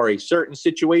person or a certain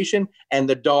situation, and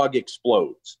the dog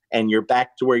explodes and you're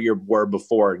back to where you were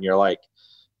before. And you're like,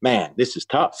 man, this is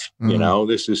tough. You know,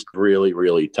 this is really,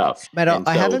 really tough. Mate,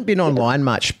 I haven't been online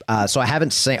much, so I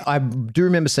haven't seen, I do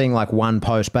remember seeing like one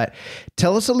post, but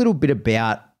tell us a little bit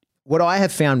about what I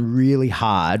have found really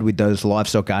hard with those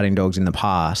livestock guarding dogs in the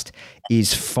past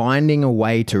is finding a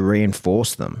way to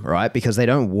reinforce them, right? Because they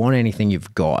don't want anything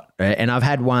you've got. Right? And I've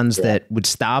had ones that would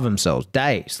starve themselves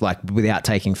days, like without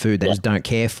taking food. They just don't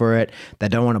care for it. They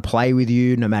don't want to play with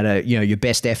you no matter, you know, your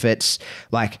best efforts.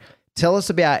 Like, tell us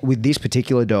about, with this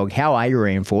particular dog, how are you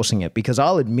reinforcing it? Because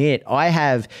I'll admit I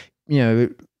have, you know,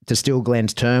 to steal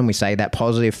Glenn's term, we say that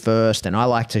positive first, and I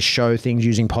like to show things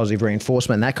using positive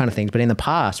reinforcement and that kind of things. But in the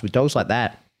past, with dogs like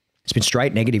that, it's been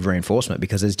straight negative reinforcement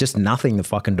because there's just nothing the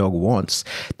fucking dog wants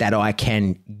that I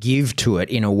can give to it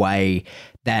in a way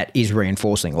that is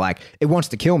reinforcing. Like, it wants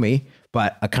to kill me,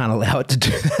 but I can't allow it to do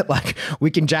that. Like,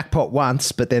 we can jackpot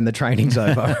once, but then the training's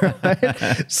over.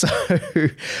 Right? So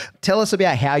tell us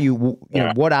about how you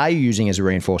know, what are you using as a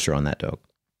reinforcer on that dog?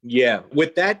 Yeah.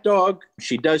 With that dog,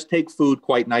 she does take food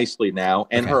quite nicely now.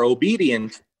 And her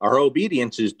obedience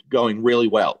is going really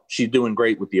well. She's doing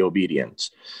great with the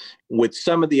obedience. With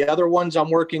some of the other ones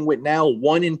I'm working with now,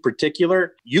 one in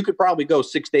particular, you could probably go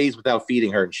 6 days without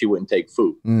feeding her and she wouldn't take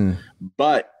food.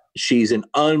 But she's an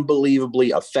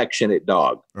unbelievably affectionate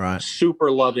dog, right?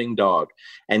 Super loving dog.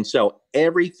 And so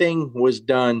everything was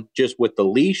done just with the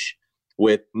leash,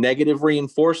 with negative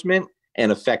reinforcement and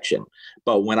affection.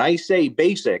 But when I say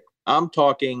basic, I'm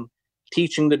talking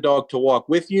teaching the dog to walk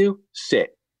with you,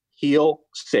 sit, heel,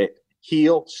 sit,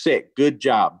 heel, sit. Good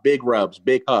job. Big rubs,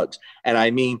 big hugs. And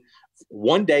I mean,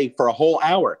 one day for a whole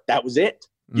hour, that was it.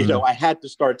 You know, I had to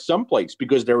start someplace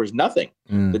because there was nothing.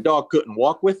 The dog couldn't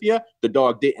walk with you. The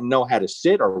dog didn't know how to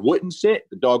sit or wouldn't sit.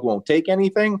 The dog won't take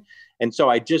anything. And so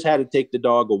I just had to take the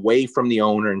dog away from the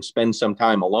owner and spend some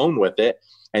time alone with it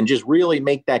and just really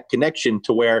make that connection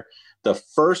to where the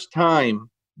first time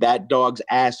that dog's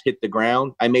ass hit the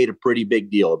ground, I made a pretty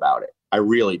big deal about it. I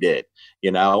really did,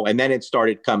 and then it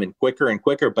started coming quicker and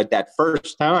quicker. But that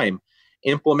first time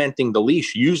implementing the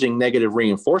leash using negative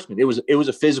reinforcement, it was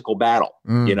a physical battle.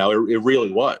 It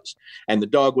really was. And the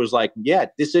dog was like, yeah,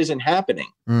 this isn't happening,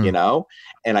 and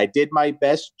I did my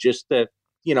best just to,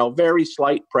 very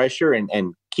slight pressure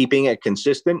and keeping it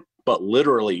consistent. But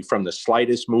literally from the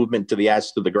slightest movement to the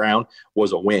ass to the ground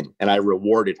was a win. And I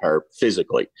rewarded her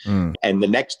physically. And the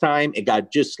next time it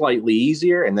got just slightly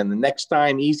easier. And then the next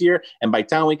time easier. And by the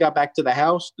time we got back to the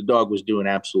house, the dog was doing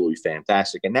absolutely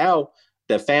fantastic. And now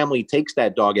the family takes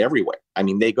that dog everywhere. I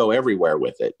mean, they go everywhere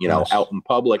with it, out in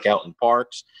public, out in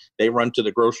parks. They run to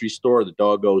the grocery store. The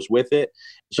dog goes with it.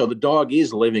 So the dog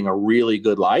is living a really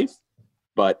good life.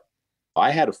 But I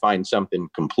had to find something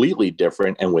completely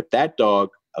different. And with that dog,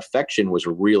 affection was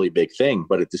a really big thing.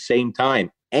 But at the same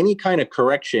time, any kind of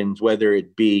corrections, whether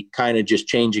it be kind of just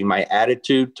changing my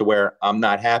attitude to where I'm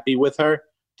not happy with her,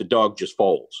 the dog just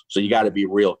folds. So you got to be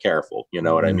real careful. You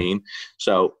know what I mean?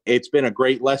 So it's been a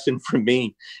great lesson for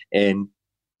me. And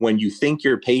when you think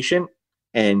you're patient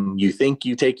and you think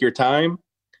you take your time,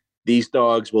 these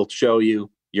dogs will show you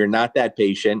you're not that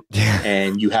patient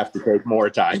and you have to take more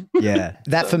time. Yeah.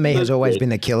 That for me has always been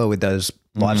the killer with those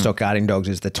livestock guarding dogs,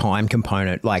 is the time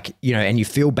component. Like, and you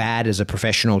feel bad as a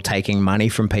professional taking money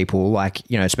from people, like,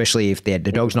 especially if the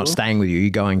dog's not staying with you, you're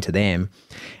going to them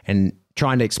and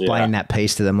trying to explain that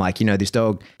piece to them. Like, this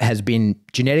dog has been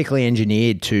genetically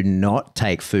engineered to not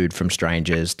take food from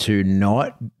strangers, to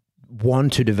not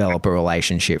want to develop a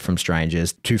relationship from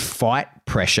strangers, to fight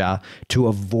pressure, to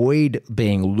avoid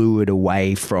being lured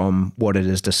away from what it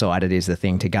has decided is the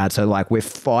thing to guard. So like, we're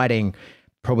fighting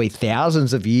probably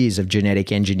thousands of years of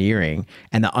genetic engineering.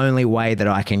 And the only way that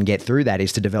I can get through that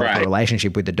is to develop a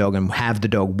relationship with the dog and have the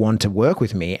dog want to work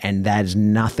with me. And there's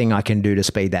nothing I can do to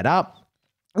speed that up.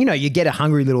 You get a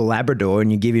hungry little Labrador and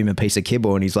you give him a piece of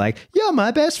kibble and he's like, you're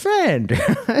my best friend.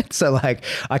 So like,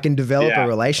 I can develop a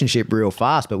relationship real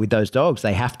fast. But with those dogs,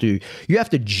 you have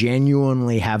to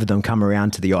genuinely have them come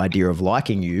around to the idea of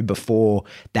liking you before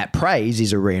that praise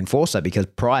is a reinforcer, because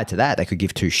prior to that, they could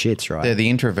give two shits, right? They're the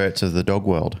introverts of the dog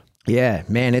world. Yeah,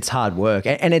 man, it's hard work.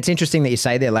 And it's interesting that you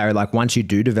say there, Larry, like once you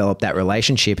do develop that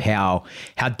relationship, how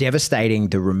devastating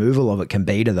the removal of it can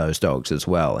be to those dogs as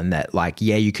well. And that like,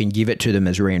 you can give it to them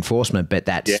as reinforcement, but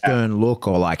that stern look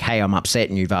or like, hey, I'm upset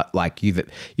and you're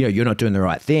not doing the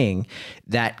right thing,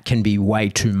 that can be way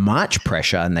too much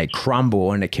pressure and they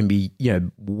crumble, and it can be,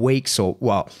 weeks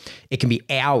it can be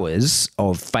hours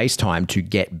of FaceTime to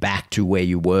get back to where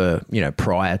you were,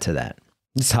 prior to that.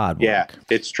 It's hard work. Yeah,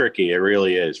 it's tricky. It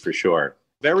really is, for sure.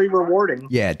 Very rewarding.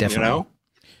 Yeah, definitely.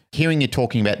 Hearing you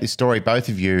talking about this story, both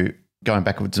of you going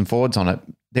backwards and forwards on it,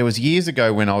 there was years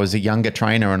ago when I was a younger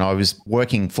trainer and I was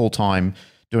working full-time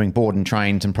doing board and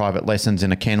trains and private lessons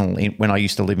in a kennel when I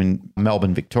used to live in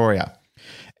Melbourne, Victoria.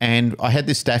 And I had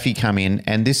this staffy come in,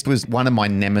 and this was one of my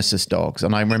nemesis dogs.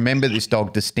 And I remember this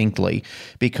dog distinctly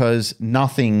because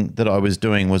nothing that I was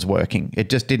doing was working. It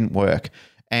just didn't work.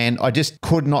 And I just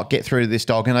could not get through this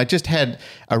dog. And I just had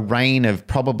a reign of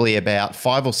probably about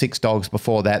 5 or 6 dogs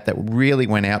before that really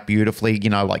went out beautifully,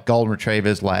 like golden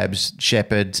retrievers, labs,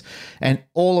 shepherds. And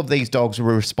all of these dogs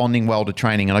were responding well to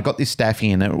training. And I got this staffy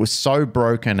in, and it was so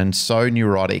broken and so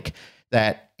neurotic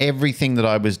that everything that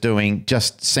I was doing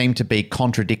just seemed to be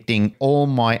contradicting all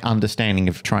my understanding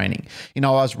of training. I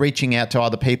was reaching out to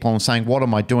other people and saying, what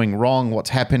am I doing wrong?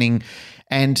 What's happening?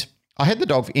 And I had the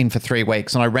dog in for 3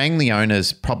 weeks, and I rang the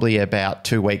owners probably about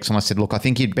 2 weeks, and I said, look, I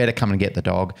think you'd better come and get the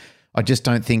dog. I just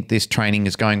don't think this training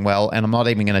is going well, and I'm not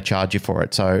even going to charge you for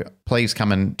it. So please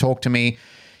come and talk to me.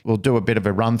 We'll do a bit of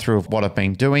a run through of what I've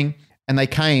been doing. And they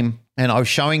came, and I was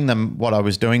showing them what I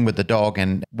was doing with the dog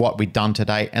and what we'd done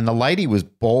today. And the lady was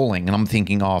bawling, and I'm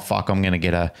thinking, oh, fuck, I'm going to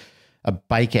get a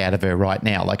bake out of her right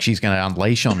now. Like, she's going to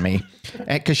unleash on me,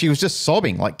 because she was just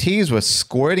sobbing. Like, tears were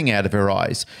squirting out of her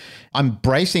eyes. I'm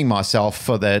bracing myself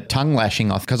for the tongue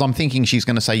lashing off, because I'm thinking she's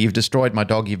going to say, you've destroyed my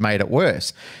dog, you've made it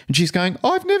worse. And she's going,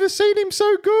 I've never seen him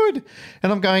so good.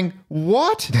 And I'm going,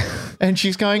 what? And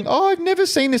she's going, I've never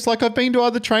seen this. Like, I've been to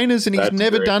other trainers and he's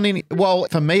never done any. Well,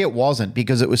 for me, it wasn't,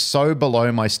 because it was so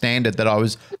below my standard that I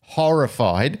was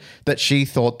horrified that she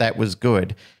thought that was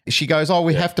good. She goes,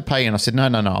 we have to pay. And I said, no,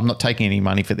 I'm not taking any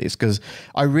money for this, because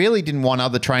I really didn't want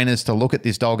other trainers to look at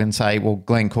this dog and say, well,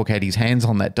 Glenn Cook had his hands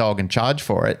on that dog and charge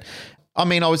for it. I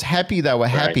mean, I was happy they were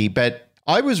happy, but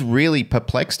I was really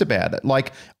perplexed about it.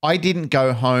 Like, I didn't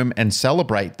go home and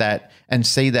celebrate that and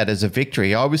see that as a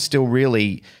victory. I was still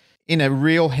really in a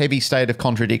real heavy state of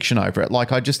contradiction over it.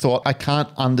 Like, I just thought, I can't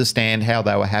understand how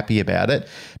they were happy about it.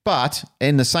 But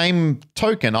in the same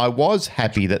token, I was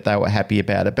happy that they were happy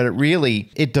about it. But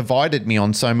it divided me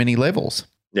on so many levels.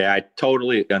 Yeah, I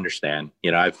totally understand.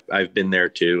 I've been there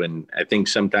too. And I think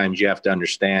sometimes you have to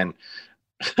understand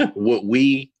what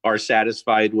we are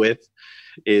satisfied with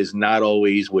is not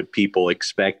always what people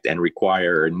expect and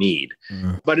require or need.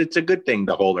 But it's a good thing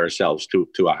to hold ourselves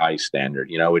to a high standard.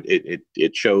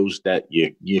 It shows that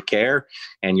you care,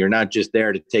 and you're not just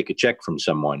there to take a check from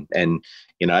someone. And,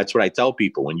 that's what I tell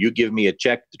people. When you give me a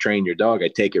check to train your dog, I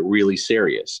take it really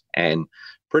serious. And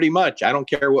pretty much, I don't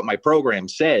care what my program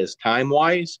says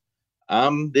time-wise.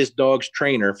 I'm this dog's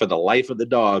trainer for the life of the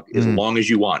dog as long as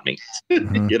you want me,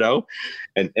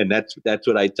 and that's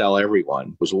what I tell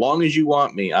everyone. As long as you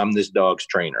want me, I'm this dog's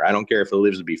trainer. I don't care if it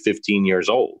lives to be 15 years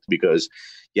old, because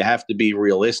you have to be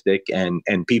realistic, and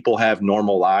people have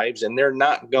normal lives, and they're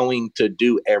not going to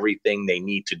do everything they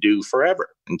need to do forever.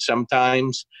 And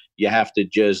sometimes you have to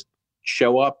just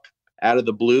show up out of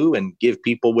the blue and give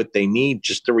people what they need,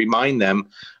 just to remind them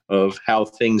of how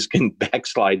things can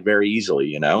backslide very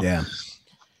easily, Yeah.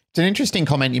 It's an interesting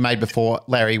comment you made before,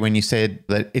 Larry, when you said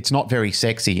that it's not very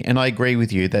sexy. And I agree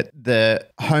with you that the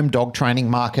home dog training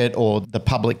market or the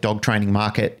public dog training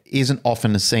market isn't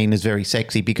often seen as very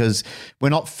sexy, because we're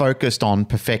not focused on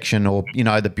perfection or,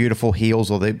 the beautiful heels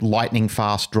or the lightning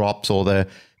fast drops or the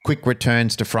quick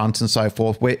returns to fronts and so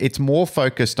forth, where it's more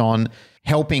focused on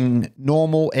helping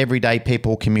normal everyday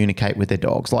people communicate with their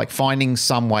dogs, like finding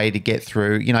some way to get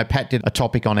through. Pat did a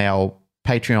topic on our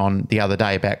Patreon the other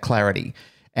day about clarity.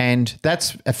 And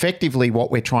that's effectively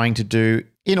what we're trying to do.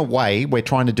 In a way, we're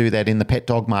trying to do that in the pet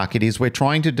dog market, is we're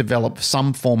trying to develop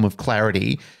some form of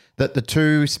clarity that the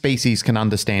two species can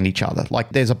understand each other. Like,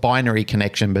 there's a binary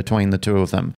connection between the two of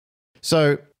them.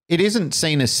 So it isn't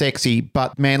seen as sexy,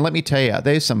 but man, let me tell you,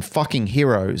 there's some fucking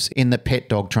heroes in the pet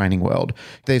dog training world.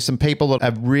 There's some people that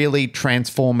are really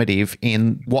transformative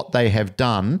in what they have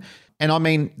done. And I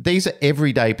mean, these are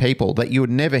everyday people that you would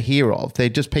never hear of. They're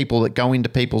just people that go into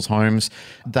people's homes.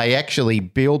 They actually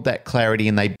build that clarity,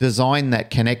 and they design that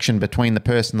connection between the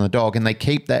person and the dog, and they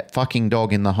keep that fucking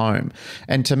dog in the home.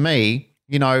 And to me,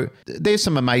 there's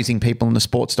some amazing people in the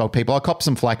sports dog people. I copped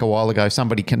some flack a while ago.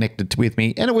 Somebody connected with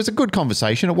me, and it was a good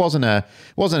conversation. It wasn't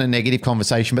a negative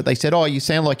conversation, but they said, "Oh, you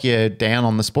sound like you're down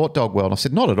on the sport dog world." I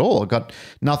said, "Not at all. I've got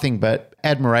nothing but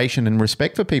admiration and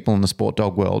respect for people in the sport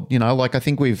dog world." I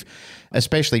think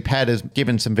especially Pat has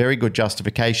given some very good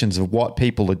justifications of what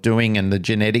people are doing and the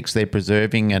genetics they're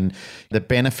preserving and the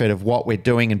benefit of what we're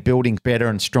doing and building better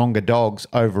and stronger dogs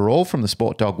overall from the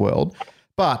sport dog world.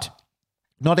 But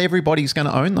not everybody's going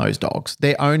to own those dogs.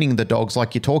 They're owning the dogs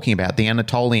like you're talking about, the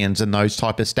Anatolians and those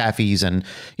type of staffies, and,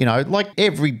 like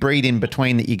every breed in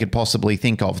between that you could possibly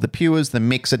think of. The pures, the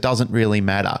mix, it doesn't really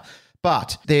matter.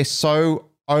 But they're so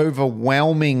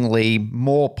overwhelmingly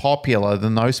more popular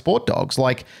than those sport dogs.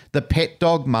 Like, the pet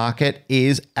dog market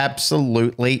is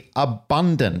absolutely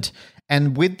abundant.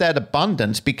 And with that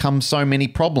abundance becomes so many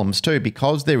problems too,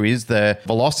 because there is the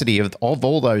velocity of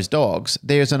all those dogs.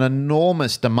 There's an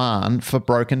enormous demand for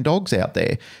broken dogs out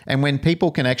there. And when people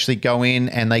can actually go in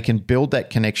and they can build that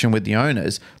connection with the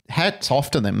owners, hats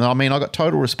off to them. I mean, I got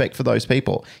total respect for those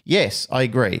people. Yes, I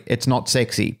agree. It's not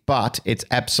sexy, but it's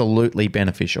absolutely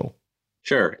beneficial.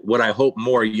 Sure. What I hope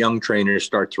more young trainers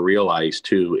start to realize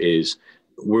too is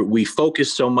we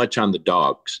focus so much on the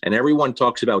dogs, and everyone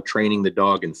talks about training the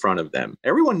dog in front of them.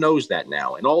 Everyone knows that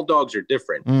now, and all dogs are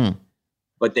different,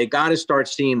 but they got to start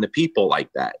seeing the people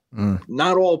like that.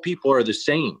 Not all people are the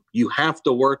same. You have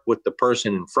to work with the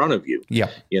person in front of you. Yeah.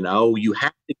 You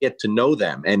have to get to know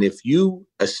them. And if you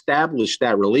establish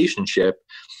that relationship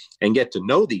and get to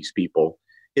know these people,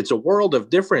 it's a world of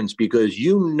difference, because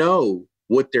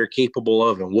what they're capable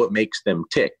of and what makes them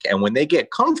tick. And when they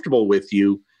get comfortable with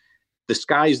you, the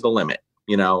sky's the limit.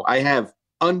 I have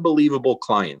unbelievable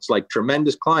clients, like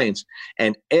tremendous clients,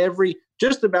 and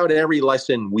just about every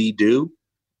lesson we do,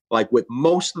 like with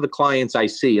most of the clients I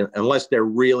see, unless they're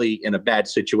really in a bad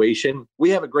situation, we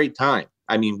have a great time.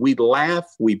 I mean, we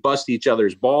laugh, we bust each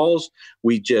other's balls,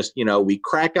 we just, we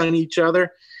crack on each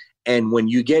other. And when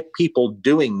you get people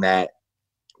doing that,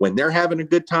 when they're having a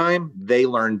good time, they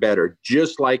learn better,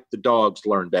 just like the dogs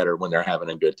learn better when they're having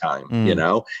a good time,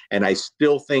 And I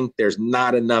still think there's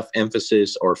not enough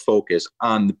emphasis or focus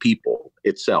on the people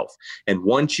itself. And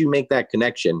once you make that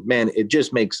connection, man, it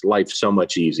just makes life so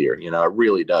much easier. It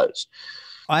really does.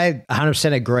 I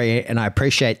 100% agree, and I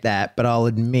appreciate that. But I'll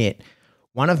admit,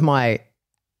 one of my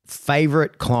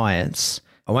favorite clients,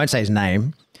 I won't say his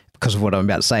name because of what I'm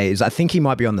about to say, is I think he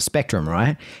might be on the spectrum,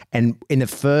 right? And in the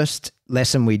first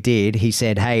lesson we did, he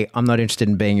said, "Hey, I'm not interested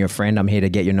in being your friend. I'm here to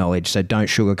get your knowledge. So don't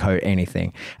sugarcoat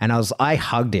anything." And I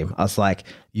hugged him. I was like,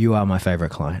 "You are my favorite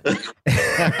client."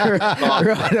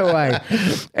 Right away.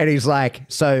 And he's like,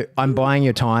 "So I'm buying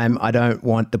your time. I don't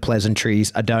want the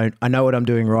pleasantries. I know what I'm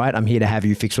doing right. I'm here to have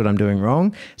you fix what I'm doing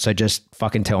wrong. So just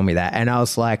fucking tell me that." And I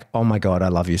was like, "Oh my God, I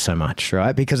love you so much."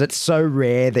 Right. Because it's so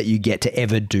rare that you get to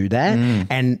ever do that.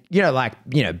 And,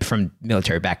 from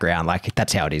military background, like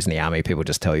that's how it is in the army. People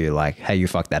just tell you like, "Hey, you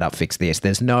fucked that up, fix this."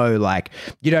 There's no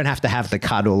you don't have to have the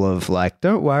cuddle of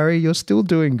 "Don't worry, you're still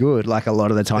doing good." Like a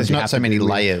lot of the times there's not so many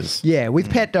layers. Yeah. With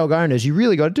pet dog owners, you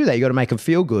really got to do that. You got to make them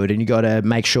feel good, and you got to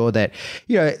make sure that,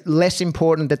 less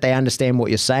important that they understand what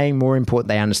you're saying, more important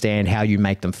they understand how you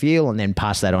make them feel, and then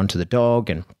pass that on to the dog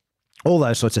and all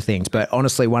those sorts of things. But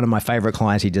honestly, one of my favorite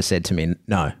clients, he just said to me,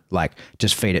 "No,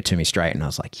 just feed it to me straight." And I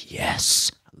was like,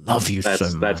 "Yes, love you so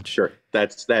much." That's sure.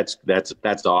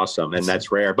 That's awesome. And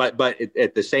that's rare. But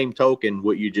at the same token,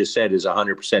 what you just said is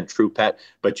 100% true, Pat,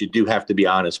 but you do have to be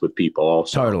honest with people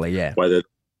also. Totally. Yeah. Whether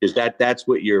is that's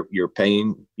what you're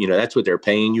paying, that's what they're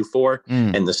paying you for.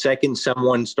 And the second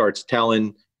someone starts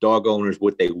telling dog owners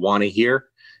what they want to hear,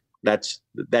 that's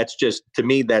just, to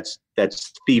me, that's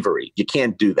thievery. You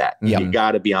can't do that. You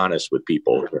got to be honest with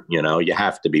people. You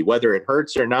have to be, whether it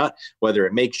hurts or not, whether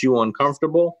it makes you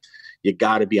uncomfortable, you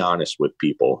got to be honest with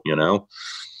people,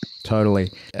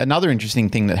 Totally. Another interesting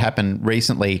thing that happened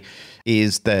recently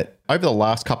is that over the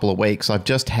last couple of weeks, I've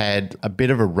just had a bit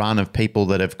of a run of people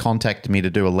that have contacted me to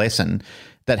do a lesson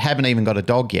that haven't even got a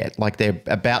dog yet. Like they're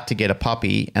about to get a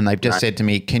puppy and they've just said to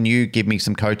me, "Can you give me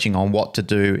some coaching on what to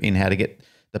do in how to get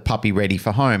the puppy ready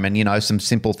for home, and, some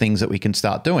simple things that we can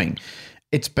start doing?"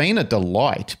 It's been a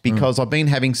delight because I've been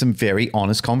having some very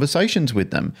honest conversations with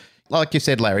them. Like you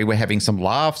said, Larry, we're having some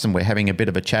laughs and we're having a bit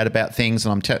of a chat about things.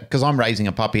 And because I'm raising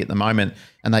a puppy at the moment,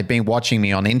 and they've been watching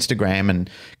me on Instagram, and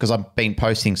because I've been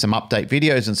posting some update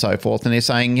videos and so forth, and they're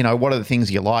saying, what are the things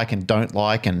you like and don't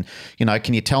like, and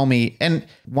can you tell me? And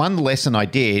one lesson I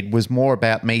did was more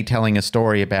about me telling a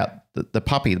story about the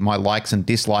puppy, my likes and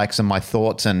dislikes and my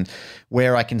thoughts and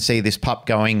where I can see this pup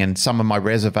going and some of my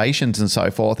reservations and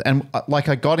so forth. And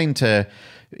I got into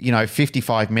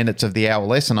 55 minutes of the hour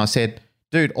lesson. I said,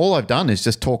 "Dude, all I've done is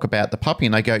just talk about the puppy."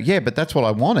 And they go, "Yeah, but that's what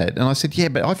I wanted." And I said, "Yeah,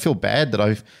 but I feel bad that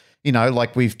I've,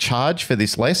 we've charged for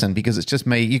this lesson because it's just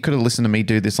me. You could have listened to me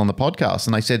do this on the podcast."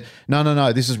 And they said,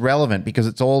 No, this is relevant because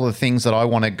it's all the things that I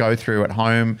want to go through at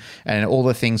home and all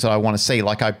the things that I want to see.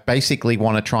 I basically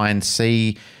want to try and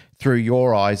see through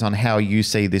your eyes on how you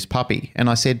see this puppy." And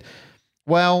I said,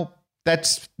 "Well,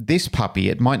 that's this puppy.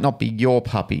 It might not be your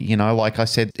puppy." Like I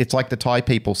said, it's like the Thai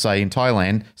people say in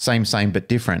Thailand, same, but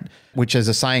different, which is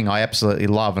a saying I absolutely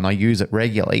love and I use it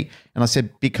regularly. And I said,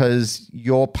 because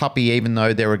your puppy, even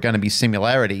though there are going to be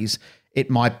similarities, it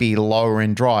might be lower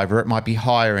in drive or it might be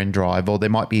higher in drive, or there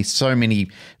might be so many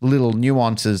little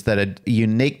nuances that are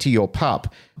unique to your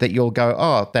pup that you'll go,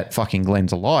 "Oh, that fucking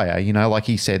Glenn's a liar." Like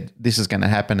he said, this is going to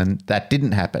happen and that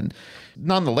didn't happen.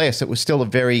 Nonetheless, it was still a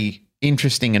very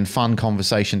interesting and fun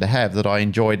conversation to have that I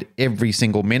enjoyed every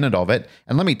single minute of it.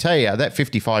 And let me tell you, that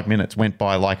 55 minutes went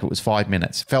by like it was 5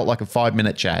 minutes. Felt like a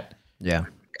 5-minute chat. Yeah.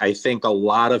 I think a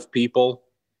lot of people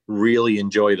really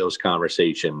enjoy those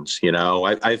conversations.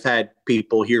 I've had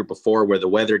people here before where the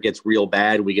weather gets real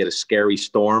bad. We get a scary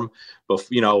storm, but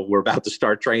we're about to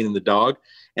start training the dog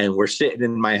and we're sitting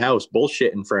in my house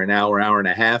bullshitting for an hour and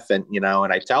a half. And, and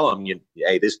I tell them,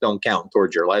 "Hey, this don't count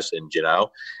towards your lessons,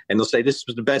 and they'll say, "This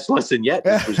was the best lesson yet."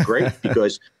 This was great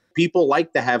because people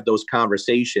like to have those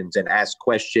conversations and ask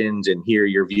questions and hear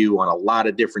your view on a lot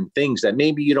of different things that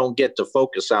maybe you don't get to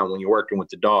focus on when you're working with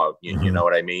the dog. You know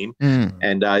what I mean?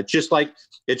 And it's just like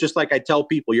I tell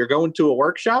people, you're going to a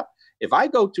workshop. If I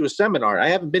go to a seminar, I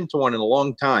haven't been to one in a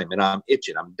long time and I'm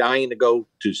itching, I'm dying to go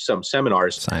to some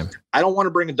seminars. Same. I don't want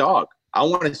to bring a dog. I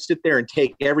want to sit there and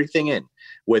take everything in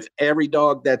with every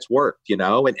dog that's worked,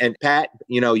 and Pat,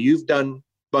 you've done a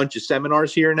bunch of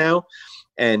seminars here now,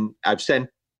 and I've sent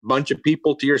a bunch of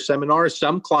people to your seminars,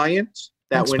 some clients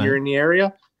that when you're in the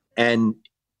area, and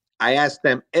I ask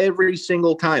them every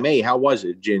single time, "Hey, how was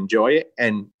it? Did you enjoy it?"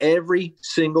 And every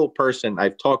single person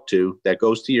I've talked to that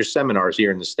goes to your seminars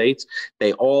here in the States,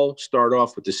 they all start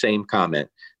off with the same comment.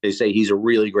 They say, "He's a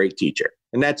really great teacher."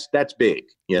 And that's big.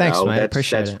 Thanks, man.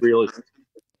 Appreciate it. Really,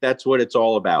 that's what it's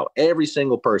all about. Every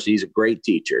single person, he's a great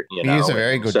teacher. He's a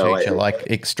very good teacher,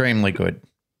 extremely good.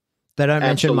 They don't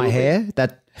mention my hair. They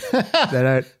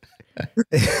don't.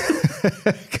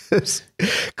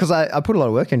 Because I put a lot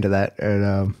of work into that,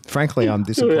 and frankly, I'm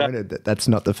disappointed that that's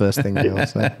not the first thing they'll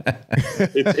say.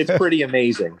 It's pretty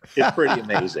amazing. It's pretty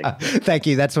amazing. Thank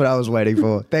you. That's what I was waiting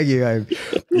for. Thank you.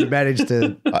 You managed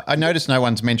to. I noticed no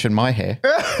one's mentioned my hair.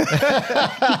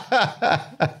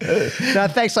 No,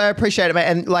 thanks. I appreciate it, mate.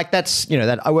 And like that's,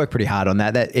 that I work pretty hard on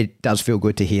that. That it does feel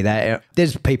good to hear that.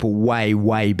 There's people way,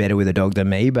 way better with a dog than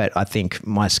me, but I think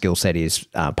my skill set is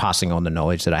passing on the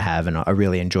knowledge that I have, and I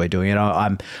really enjoy doing it.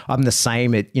 I'm the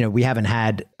same. We haven't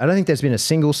had. I don't think there's been a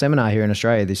single seminar here in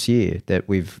Australia this year that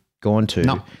we've gone to.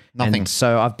 No, nothing. And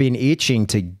so I've been itching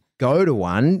to go to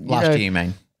one. Last year, you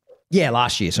mean? Yeah,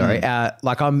 last year, sorry.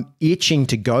 I'm itching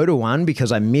to go to one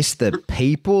because I miss the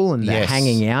people and the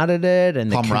hanging out at it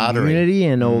and the community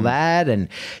and all that. And,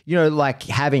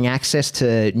 having access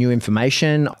to new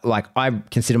information. Like, I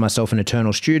consider myself an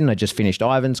eternal student. I just finished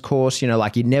Ivan's course. You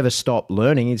never stop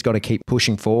learning. He's got to keep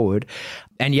pushing forward.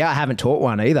 And I haven't taught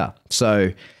one either.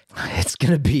 So it's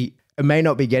going to be, it may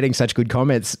not be getting such good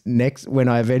comments next when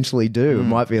I eventually do. It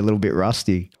might be a little bit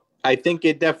rusty. I think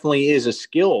it definitely is a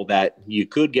skill that you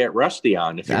could get rusty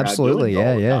on if you're absolutely, not doing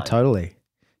it all the time. Totally.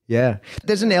 Yeah.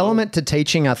 There's an element to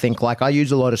teaching, I think. Like, I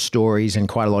use a lot of stories and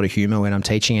quite a lot of humor when I'm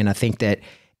teaching, and I think that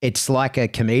it's like a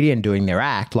comedian doing their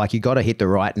act. Like, you got to hit the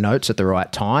right notes at the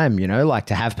right time, like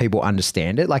to have people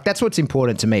understand it. Like, that's what's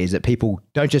important to me, is that people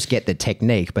don't just get the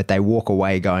technique, but they walk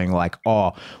away going like,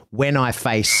 oh, when I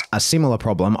face a similar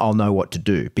problem, I'll know what to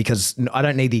do, because I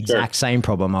don't need the exact same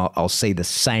problem. I'll see the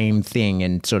same thing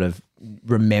and sort of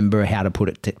remember how to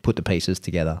put the pieces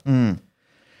together.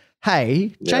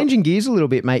 Hey, changing gears a little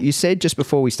bit, mate. You said just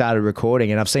before we started recording,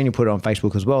 and I've seen you put it on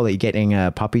Facebook as well, that you're getting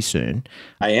a puppy soon.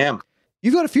 I am.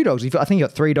 You've got a few dogs. I think you've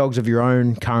got 3 dogs of your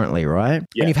own currently, right?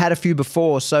 Yeah. And you've had a few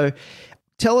before. So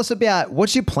tell us about,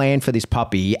 what's your plan for this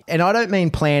puppy? And I don't mean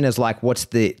plan as like, what's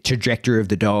the trajectory of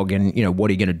the dog and,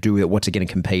 what are you going to do with it? What's it going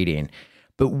to compete in?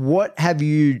 But what have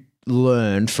you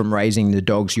learned from raising the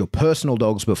dogs, your personal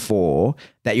dogs before,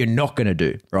 that you're not going to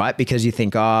do, right? Because you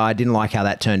think, I didn't like how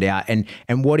that turned out. And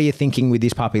what are you thinking with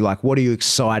this puppy? Like, what are you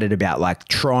excited about? Like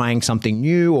trying something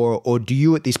new, or do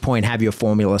you at this point have your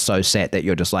formula so set that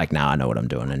you're just like, nah, I know what I'm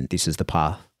doing and this is the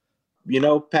path?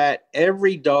 Pat,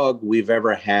 every dog we've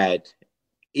ever had,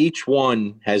 each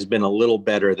one has been a little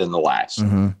better than the last.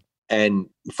 Mm-hmm. And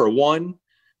for one,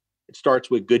 it starts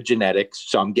with good genetics.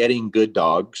 So I'm getting good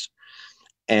dogs.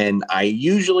 And I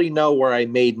usually know where I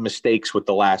made mistakes with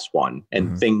the last one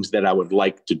and things that I would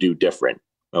like to do different.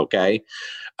 Okay.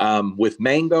 With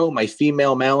Mango, my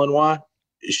female Malinois,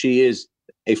 she is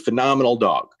a phenomenal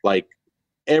dog. Like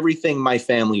everything my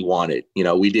family wanted.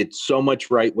 We did so much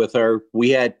right with her. We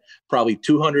had probably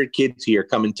 200 kids here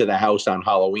coming to the house on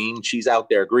Halloween. She's out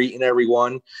there greeting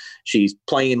everyone. She's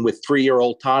playing with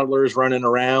 3-year-old toddlers, running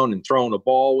around and throwing a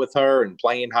ball with her and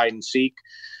playing hide and seek.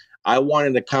 I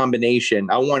wanted a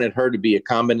combination. I wanted her to be a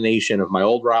combination of my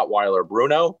old Rottweiler,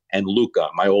 Bruno, and Luca,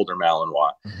 my older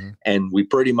Malinois. And we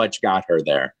pretty much got her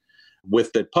there.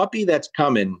 With the puppy that's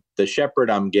coming, the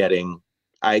Shepherd I'm getting,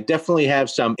 I definitely have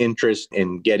some interest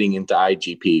in getting into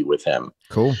IGP with him.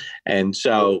 Cool. And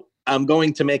so I'm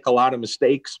going to make a lot of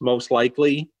mistakes, most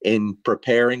likely, in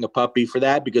preparing a puppy for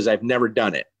that, because I've never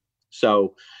done it.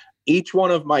 So each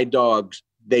one of my dogs,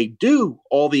 they do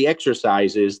all the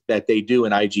exercises that they do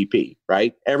in IGP,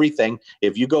 right? Everything.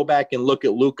 If you go back and look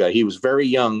at Luca, he was very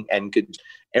young and could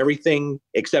everything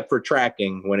except for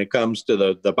tracking when it comes to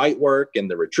the bite work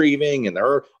and the retrieving and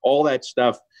all that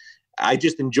stuff. I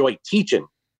just enjoy teaching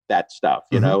that stuff,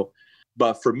 you know?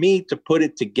 But for me to put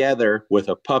it together with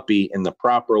a puppy in the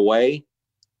proper way,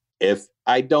 if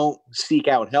I don't seek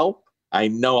out help, I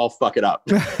know I'll fuck it up.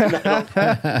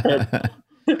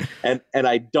 And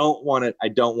I don't want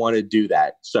to do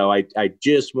that. So I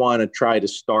just want to try to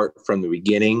start from the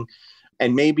beginning.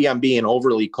 And maybe I'm being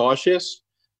overly cautious,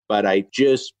 but I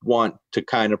just want to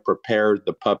kind of prepare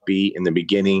the puppy in the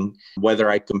beginning. Whether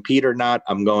I compete or not,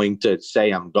 I'm going to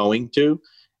say I'm going to.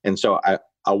 And so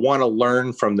I want to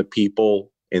learn from the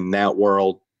people in that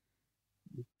world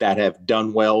that have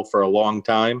done well for a long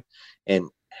time and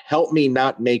help me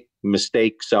not make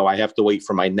mistakes. So I have to wait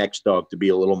for my next dog to be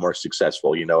a little more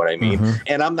successful. You know what I mean?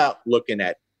 And I'm not looking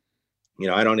at,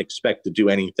 I don't expect to do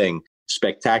anything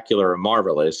spectacular or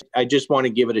marvelous. I just want to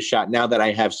give it a shot now that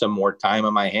I have some more time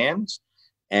on my hands.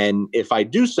 And if I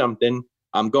do something,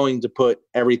 I'm going to put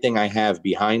everything I have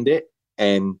behind it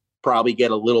and probably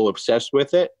get a little obsessed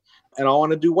with it. And I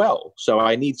want to do well. So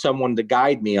I need someone to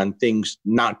guide me on things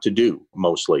not to do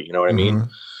mostly. You know what I mean?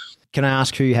 Can I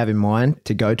ask who you have in mind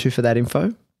to go to for that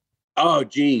info? Oh,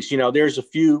 geez. There's a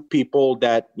few people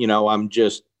that, I'm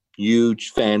just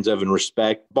huge fans of and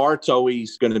respect. Bart's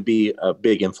always going to be a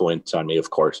big influence on me, of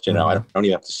course. I don't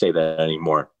even have to say that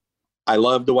anymore. I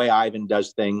love the way Ivan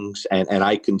does things, and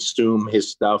I consume his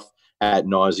stuff ad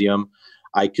nauseum.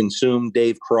 I consume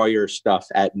Dave Croyer's stuff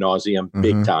ad nauseum,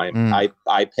 big time.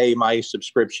 I pay my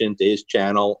subscription to his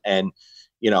channel, and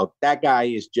that guy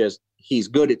is he's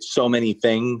good at so many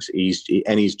things. He's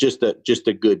just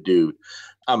a good dude.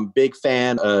 I'm a big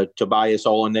fan of Tobias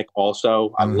Olenek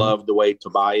also. I love the way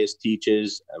Tobias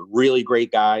teaches. A really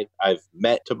great guy. I've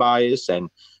met Tobias, and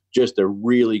just a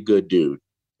really good dude.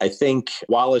 I think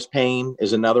Wallace Payne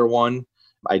is another one.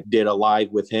 I did a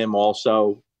live with him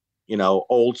also.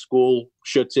 Old school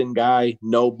Schutzen guy,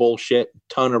 no bullshit,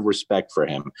 ton of respect for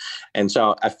him. And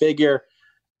so I figure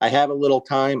I have a little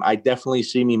time. I definitely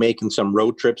see me making some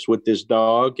road trips with this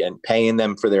dog and paying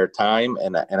them for their time.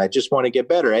 And I just want to get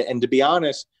better. And to be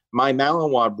honest, my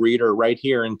Malinois breeder right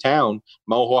here in town,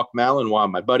 Mohawk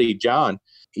Malinois, my buddy John,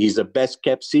 he's a best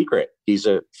kept secret. He's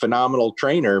a phenomenal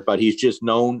trainer, but he's just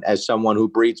known as someone who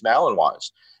breeds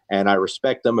Malinois. And I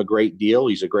respect him a great deal.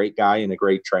 He's a great guy and a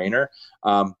great trainer.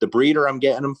 The breeder I'm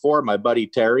getting him for, my buddy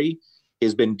Terry,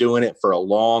 has been doing it for a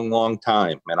long, long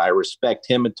time. And I respect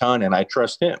him a ton and I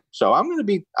trust him. So I'm going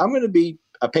to be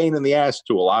a pain in the ass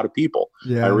to a lot of people.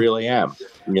 Yeah. I really am.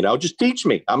 Just teach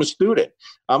me. I'm a student.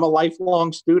 I'm a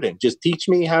lifelong student. Just teach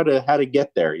me how to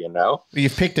get there, Well,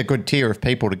 you've picked a good tier of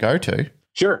people to go to.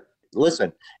 Sure.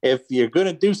 Listen, if you're going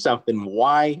to do something,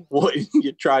 why wouldn't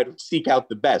you try to seek out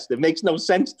the best? It makes no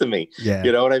sense to me. Yeah.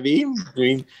 You know what I mean?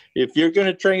 If you're going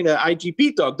to train an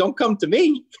IGP dog, don't come to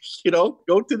me.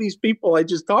 Go to these people I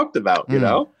just talked about,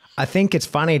 I think it's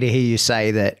funny to hear you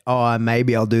say that,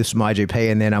 maybe I'll do some IGP,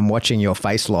 and then I'm watching your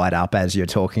face light up as you're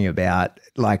talking about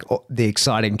like the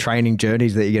exciting training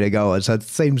journeys that you're going to go on. So it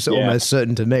seems almost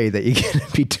certain to me that you're going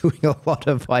to be doing a lot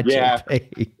of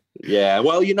IGP. Yeah.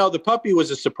 Well, the puppy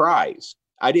was a surprise.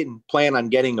 I didn't plan on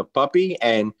getting a puppy,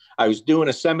 and I was doing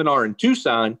a seminar in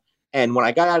Tucson. And when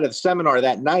I got out of the seminar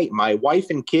that night, my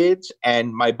wife and kids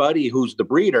and my buddy, who's the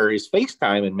breeder, is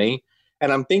FaceTiming me.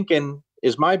 And I'm thinking,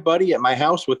 is my buddy at my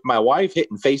house with my wife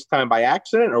hitting FaceTime by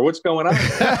accident, or what's going on?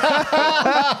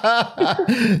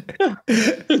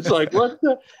 It's like, what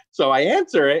the? So I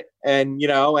answer it, and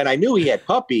and I knew he had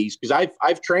puppies because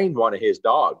I've trained one of his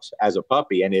dogs as a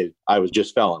puppy, and I was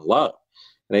just fell in love.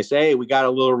 And they say, hey, we got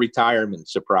a little retirement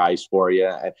surprise for you.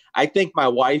 And I think my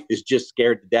wife is just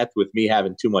scared to death with me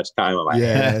having too much time on my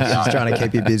hands. Yeah, she's trying to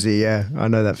keep you busy. Yeah, I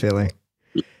know that feeling.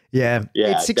 Yeah,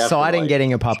 it's exciting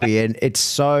getting a puppy, and it's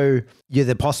so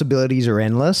the possibilities are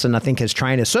endless. And I think as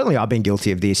trainers, certainly I've been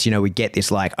guilty of this. We get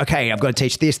this like, okay, I've got to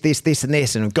teach this, and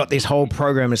this, and I've got this whole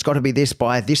program. It's got to be this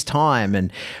by this time.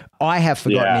 And I have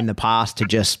forgotten in the past to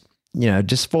just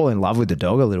fall in love with the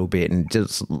dog a little bit and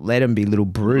just let them be little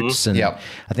brutes. And I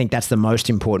think that's the most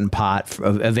important part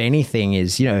of anything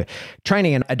is,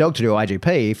 training a dog to do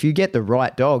IGP. If you get the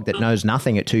right dog that knows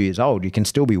nothing at 2 years old, you can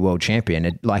still be world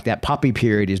champion. Like that puppy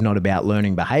period is not about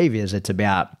learning behaviors. It's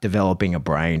about developing a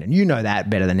brain. And you know that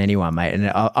better than anyone, mate. And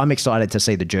I'm excited to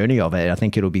see the journey of it. I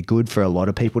think it'll be good for a lot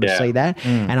of people to see that.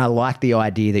 And I like the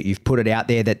idea that you've put it out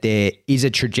there that there is a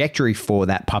trajectory for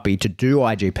that puppy to do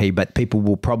IGP, but people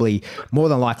will probably more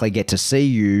than likely get to see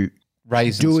you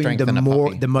doing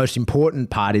the most important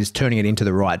part is turning it into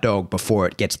the right dog before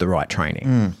it gets the right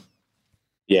training.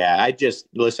 Yeah,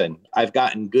 listen, I've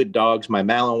gotten good dogs. My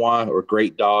Malinois are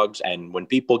great dogs. And when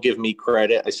people give me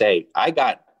credit, I say, I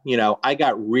got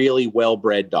really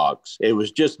well-bred dogs. It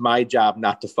was just my job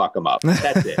not to fuck them up.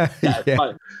 That's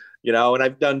it. And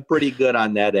I've done pretty good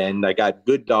on that end. I got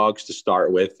good dogs to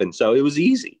start with. And so it was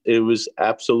easy. It was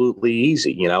absolutely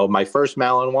easy. My first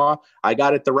Malinois, I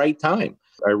got at the right time.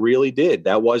 I really did.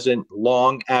 That wasn't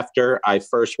long after I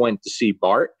first went to see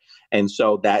Bart. And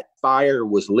so that fire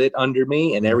was lit under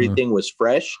me and everything was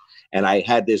fresh. And I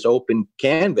had this open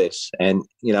canvas and,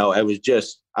 I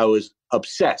was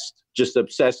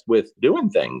obsessed with doing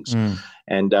things.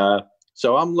 And,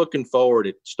 so I'm looking forward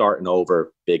to starting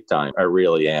over big time. I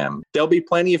really am. There'll be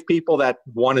plenty of people that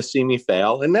want to see me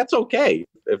fail, and that's okay.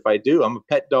 If I do, I'm a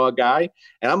pet dog guy,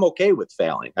 and I'm okay with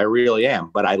failing. I really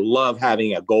am. But I love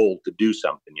having a goal to do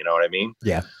something. You know what I mean?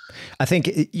 Yeah. I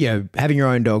think, having your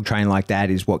own dog train like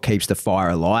that is what keeps the fire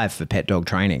alive for pet dog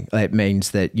training. It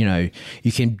means that,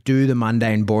 you can do the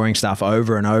mundane, boring stuff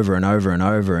over and over and over and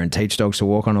over and teach dogs to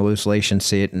walk on a loose leash and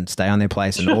sit and stay on their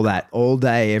place and all that all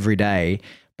day, every day.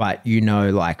 But,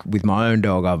 like with my own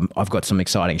dog, I've got some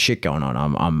exciting shit going on.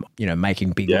 I'm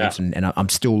making big leaps and I'm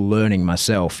still learning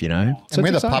myself, So and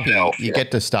with a puppy, you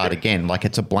get to start again. Like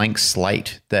it's a blank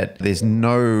slate that there's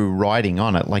no writing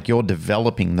on it. Like you're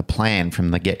developing the plan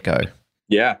from the get-go.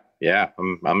 Yeah.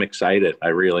 I'm excited. I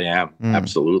really am.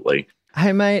 Absolutely.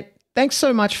 Hey, mate. Thanks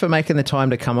so much for making the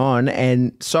time to come on,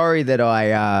 and sorry that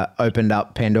I opened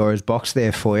up Pandora's box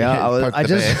there for you. Yeah,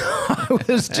 I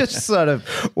was just sort of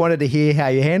wanted to hear how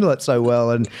you handle it so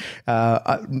well, and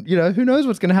who knows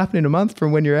what's going to happen in a month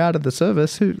from when you're out of the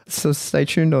service. So stay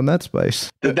tuned on that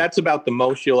space. That's about the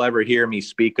most you'll ever hear me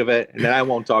speak of it, and then I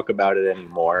won't talk about it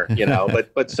anymore.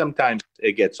 But sometimes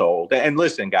it gets old. And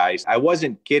listen, guys, I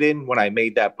wasn't kidding when I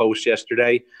made that post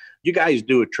yesterday. You guys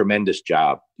do a tremendous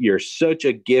job. You're such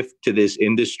a gift to this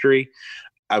industry.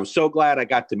 I was so glad I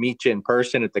got to meet you in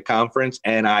person at the conference,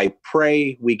 and I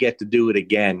pray we get to do it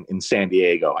again in San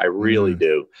Diego. I really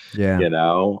do. Yeah.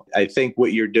 I think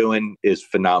what you're doing is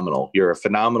phenomenal. You're a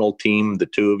phenomenal team, the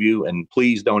two of you, and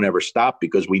please don't ever stop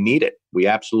because we need it. We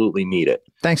absolutely need it.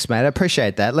 Thanks, mate. I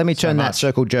appreciate that. Let me turn that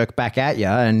circle jerk back at you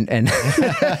and and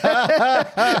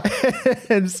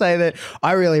say that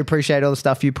I really appreciate all the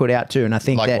stuff you put out too. And I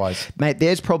think Likewise. that,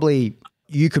 mate,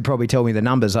 you could probably tell me the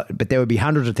numbers, but there would be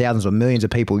hundreds of thousands or millions of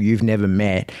people you've never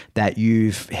met that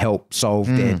you've helped solve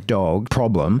their dog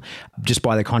problem just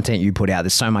by the content you put out.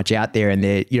 There's so much out there, and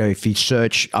if you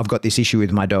search, I've got this issue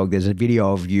with my dog, there's a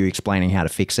video of you explaining how to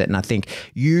fix it. And I think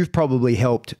you've probably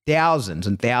helped thousands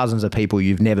and thousands of people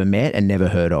you've never met and never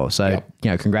heard of. So,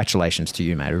 congratulations to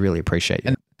you, mate. I really appreciate you.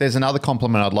 And there's another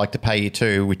compliment I'd like to pay you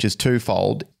too, which is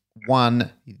twofold.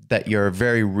 One, that you're a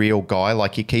very real guy,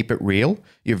 like you keep it real.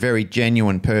 You're a very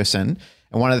genuine person.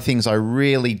 And one of the things I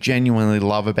really genuinely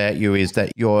love about you is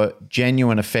that your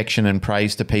genuine affection and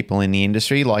praise to people in the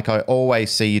industry. Like I always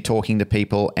see you talking to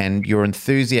people and your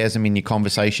enthusiasm in your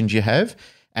conversations you have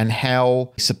and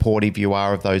how supportive you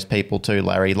are of those people too,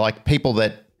 Larry. Like people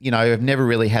that, have never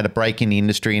really had a break in the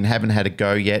industry and haven't had a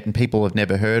go yet and people have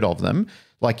never heard of them.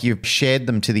 Like you've shared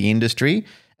them to the industry.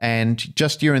 And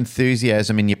just your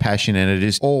enthusiasm and your passion in it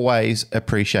is always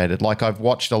appreciated. Like I've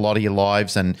watched a lot of your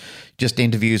lives and just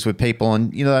interviews with people,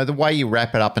 and the way you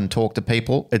wrap it up and talk to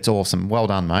people, it's awesome. Well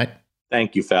done, mate.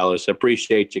 Thank you, fellas.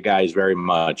 Appreciate you guys very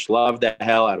much. Love the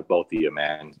hell out of both of you,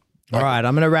 man. All right,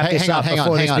 I'm going to wrap this up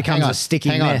before this becomes a sticky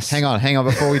mess. Hang on.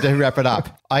 Before we do wrap it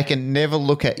up, I can never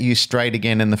look at you straight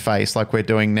again in the face like we're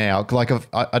doing now. Like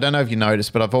I don't know if you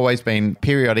noticed, but I've always been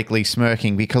periodically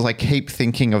smirking because I keep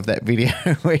thinking of that video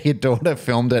where your daughter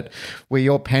filmed it, where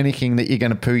you're panicking that you're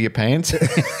going to poo your pants.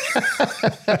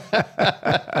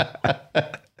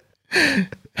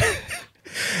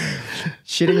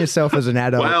 Shitting yourself as an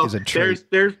adult is a treat.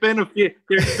 There's been a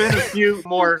few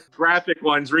more graphic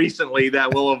ones recently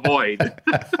that we'll avoid.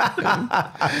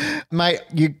 Mate,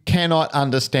 you cannot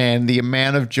understand the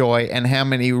amount of joy and how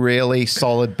many really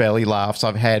solid belly laughs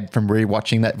I've had from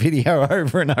rewatching that video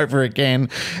over and over again,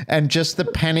 and just the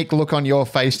panic look on your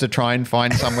face to try and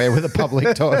find somewhere with a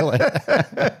public toilet.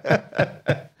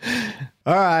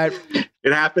 All right.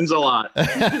 It happens a lot.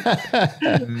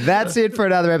 That's it for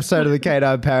another episode of the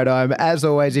K9 Paradigm. As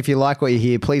always, if you like what you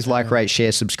hear, please like, rate,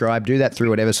 share, subscribe. Do that through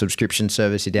whatever subscription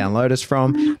service you download us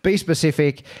from. Be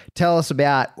specific. Tell us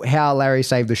about how Larry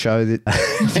saved the show.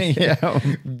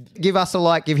 Give us a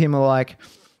like. Give him a like.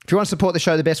 If you want to support the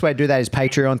show, the best way to do that is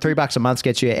Patreon. $3 a month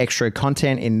gets you extra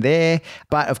content in there.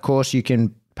 But, of course, you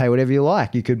can pay whatever you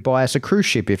like. You could buy us a cruise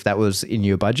ship if that was in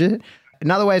your budget.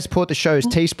 Another way to support the show is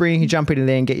Teespring. You can jump into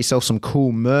there and get yourself some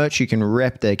cool merch. You can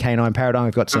rep the K9 Paradigm.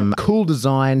 We've got some cool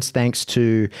designs thanks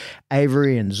to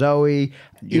Avery and Zoe.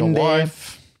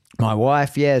 My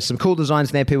wife, yeah. Some cool designs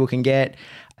there people can get.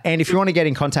 And if you want to get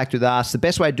in contact with us, the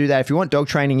best way to do that, if you want dog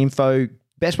training info,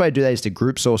 best way to do that is to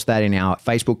group source that in our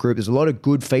Facebook group. There's a lot of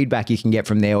good feedback you can get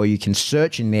from there, or you can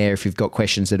search in there if you've got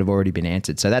questions that have already been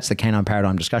answered. So that's the K9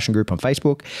 Paradigm discussion group on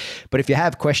Facebook. But if you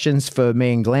have questions for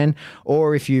me and Glenn,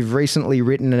 or if you've recently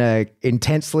written an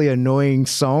intensely annoying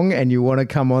song and you want to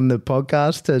come on the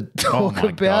podcast to talk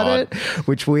about it,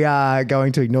 which we are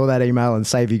going to ignore that email and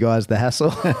save you guys the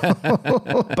hassle,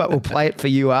 but we'll play it for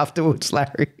you afterwards,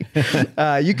 Larry.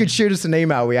 You could shoot us an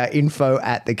email. We are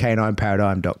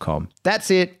info@the9paradigm.com.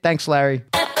 That's it. Thanks, Larry.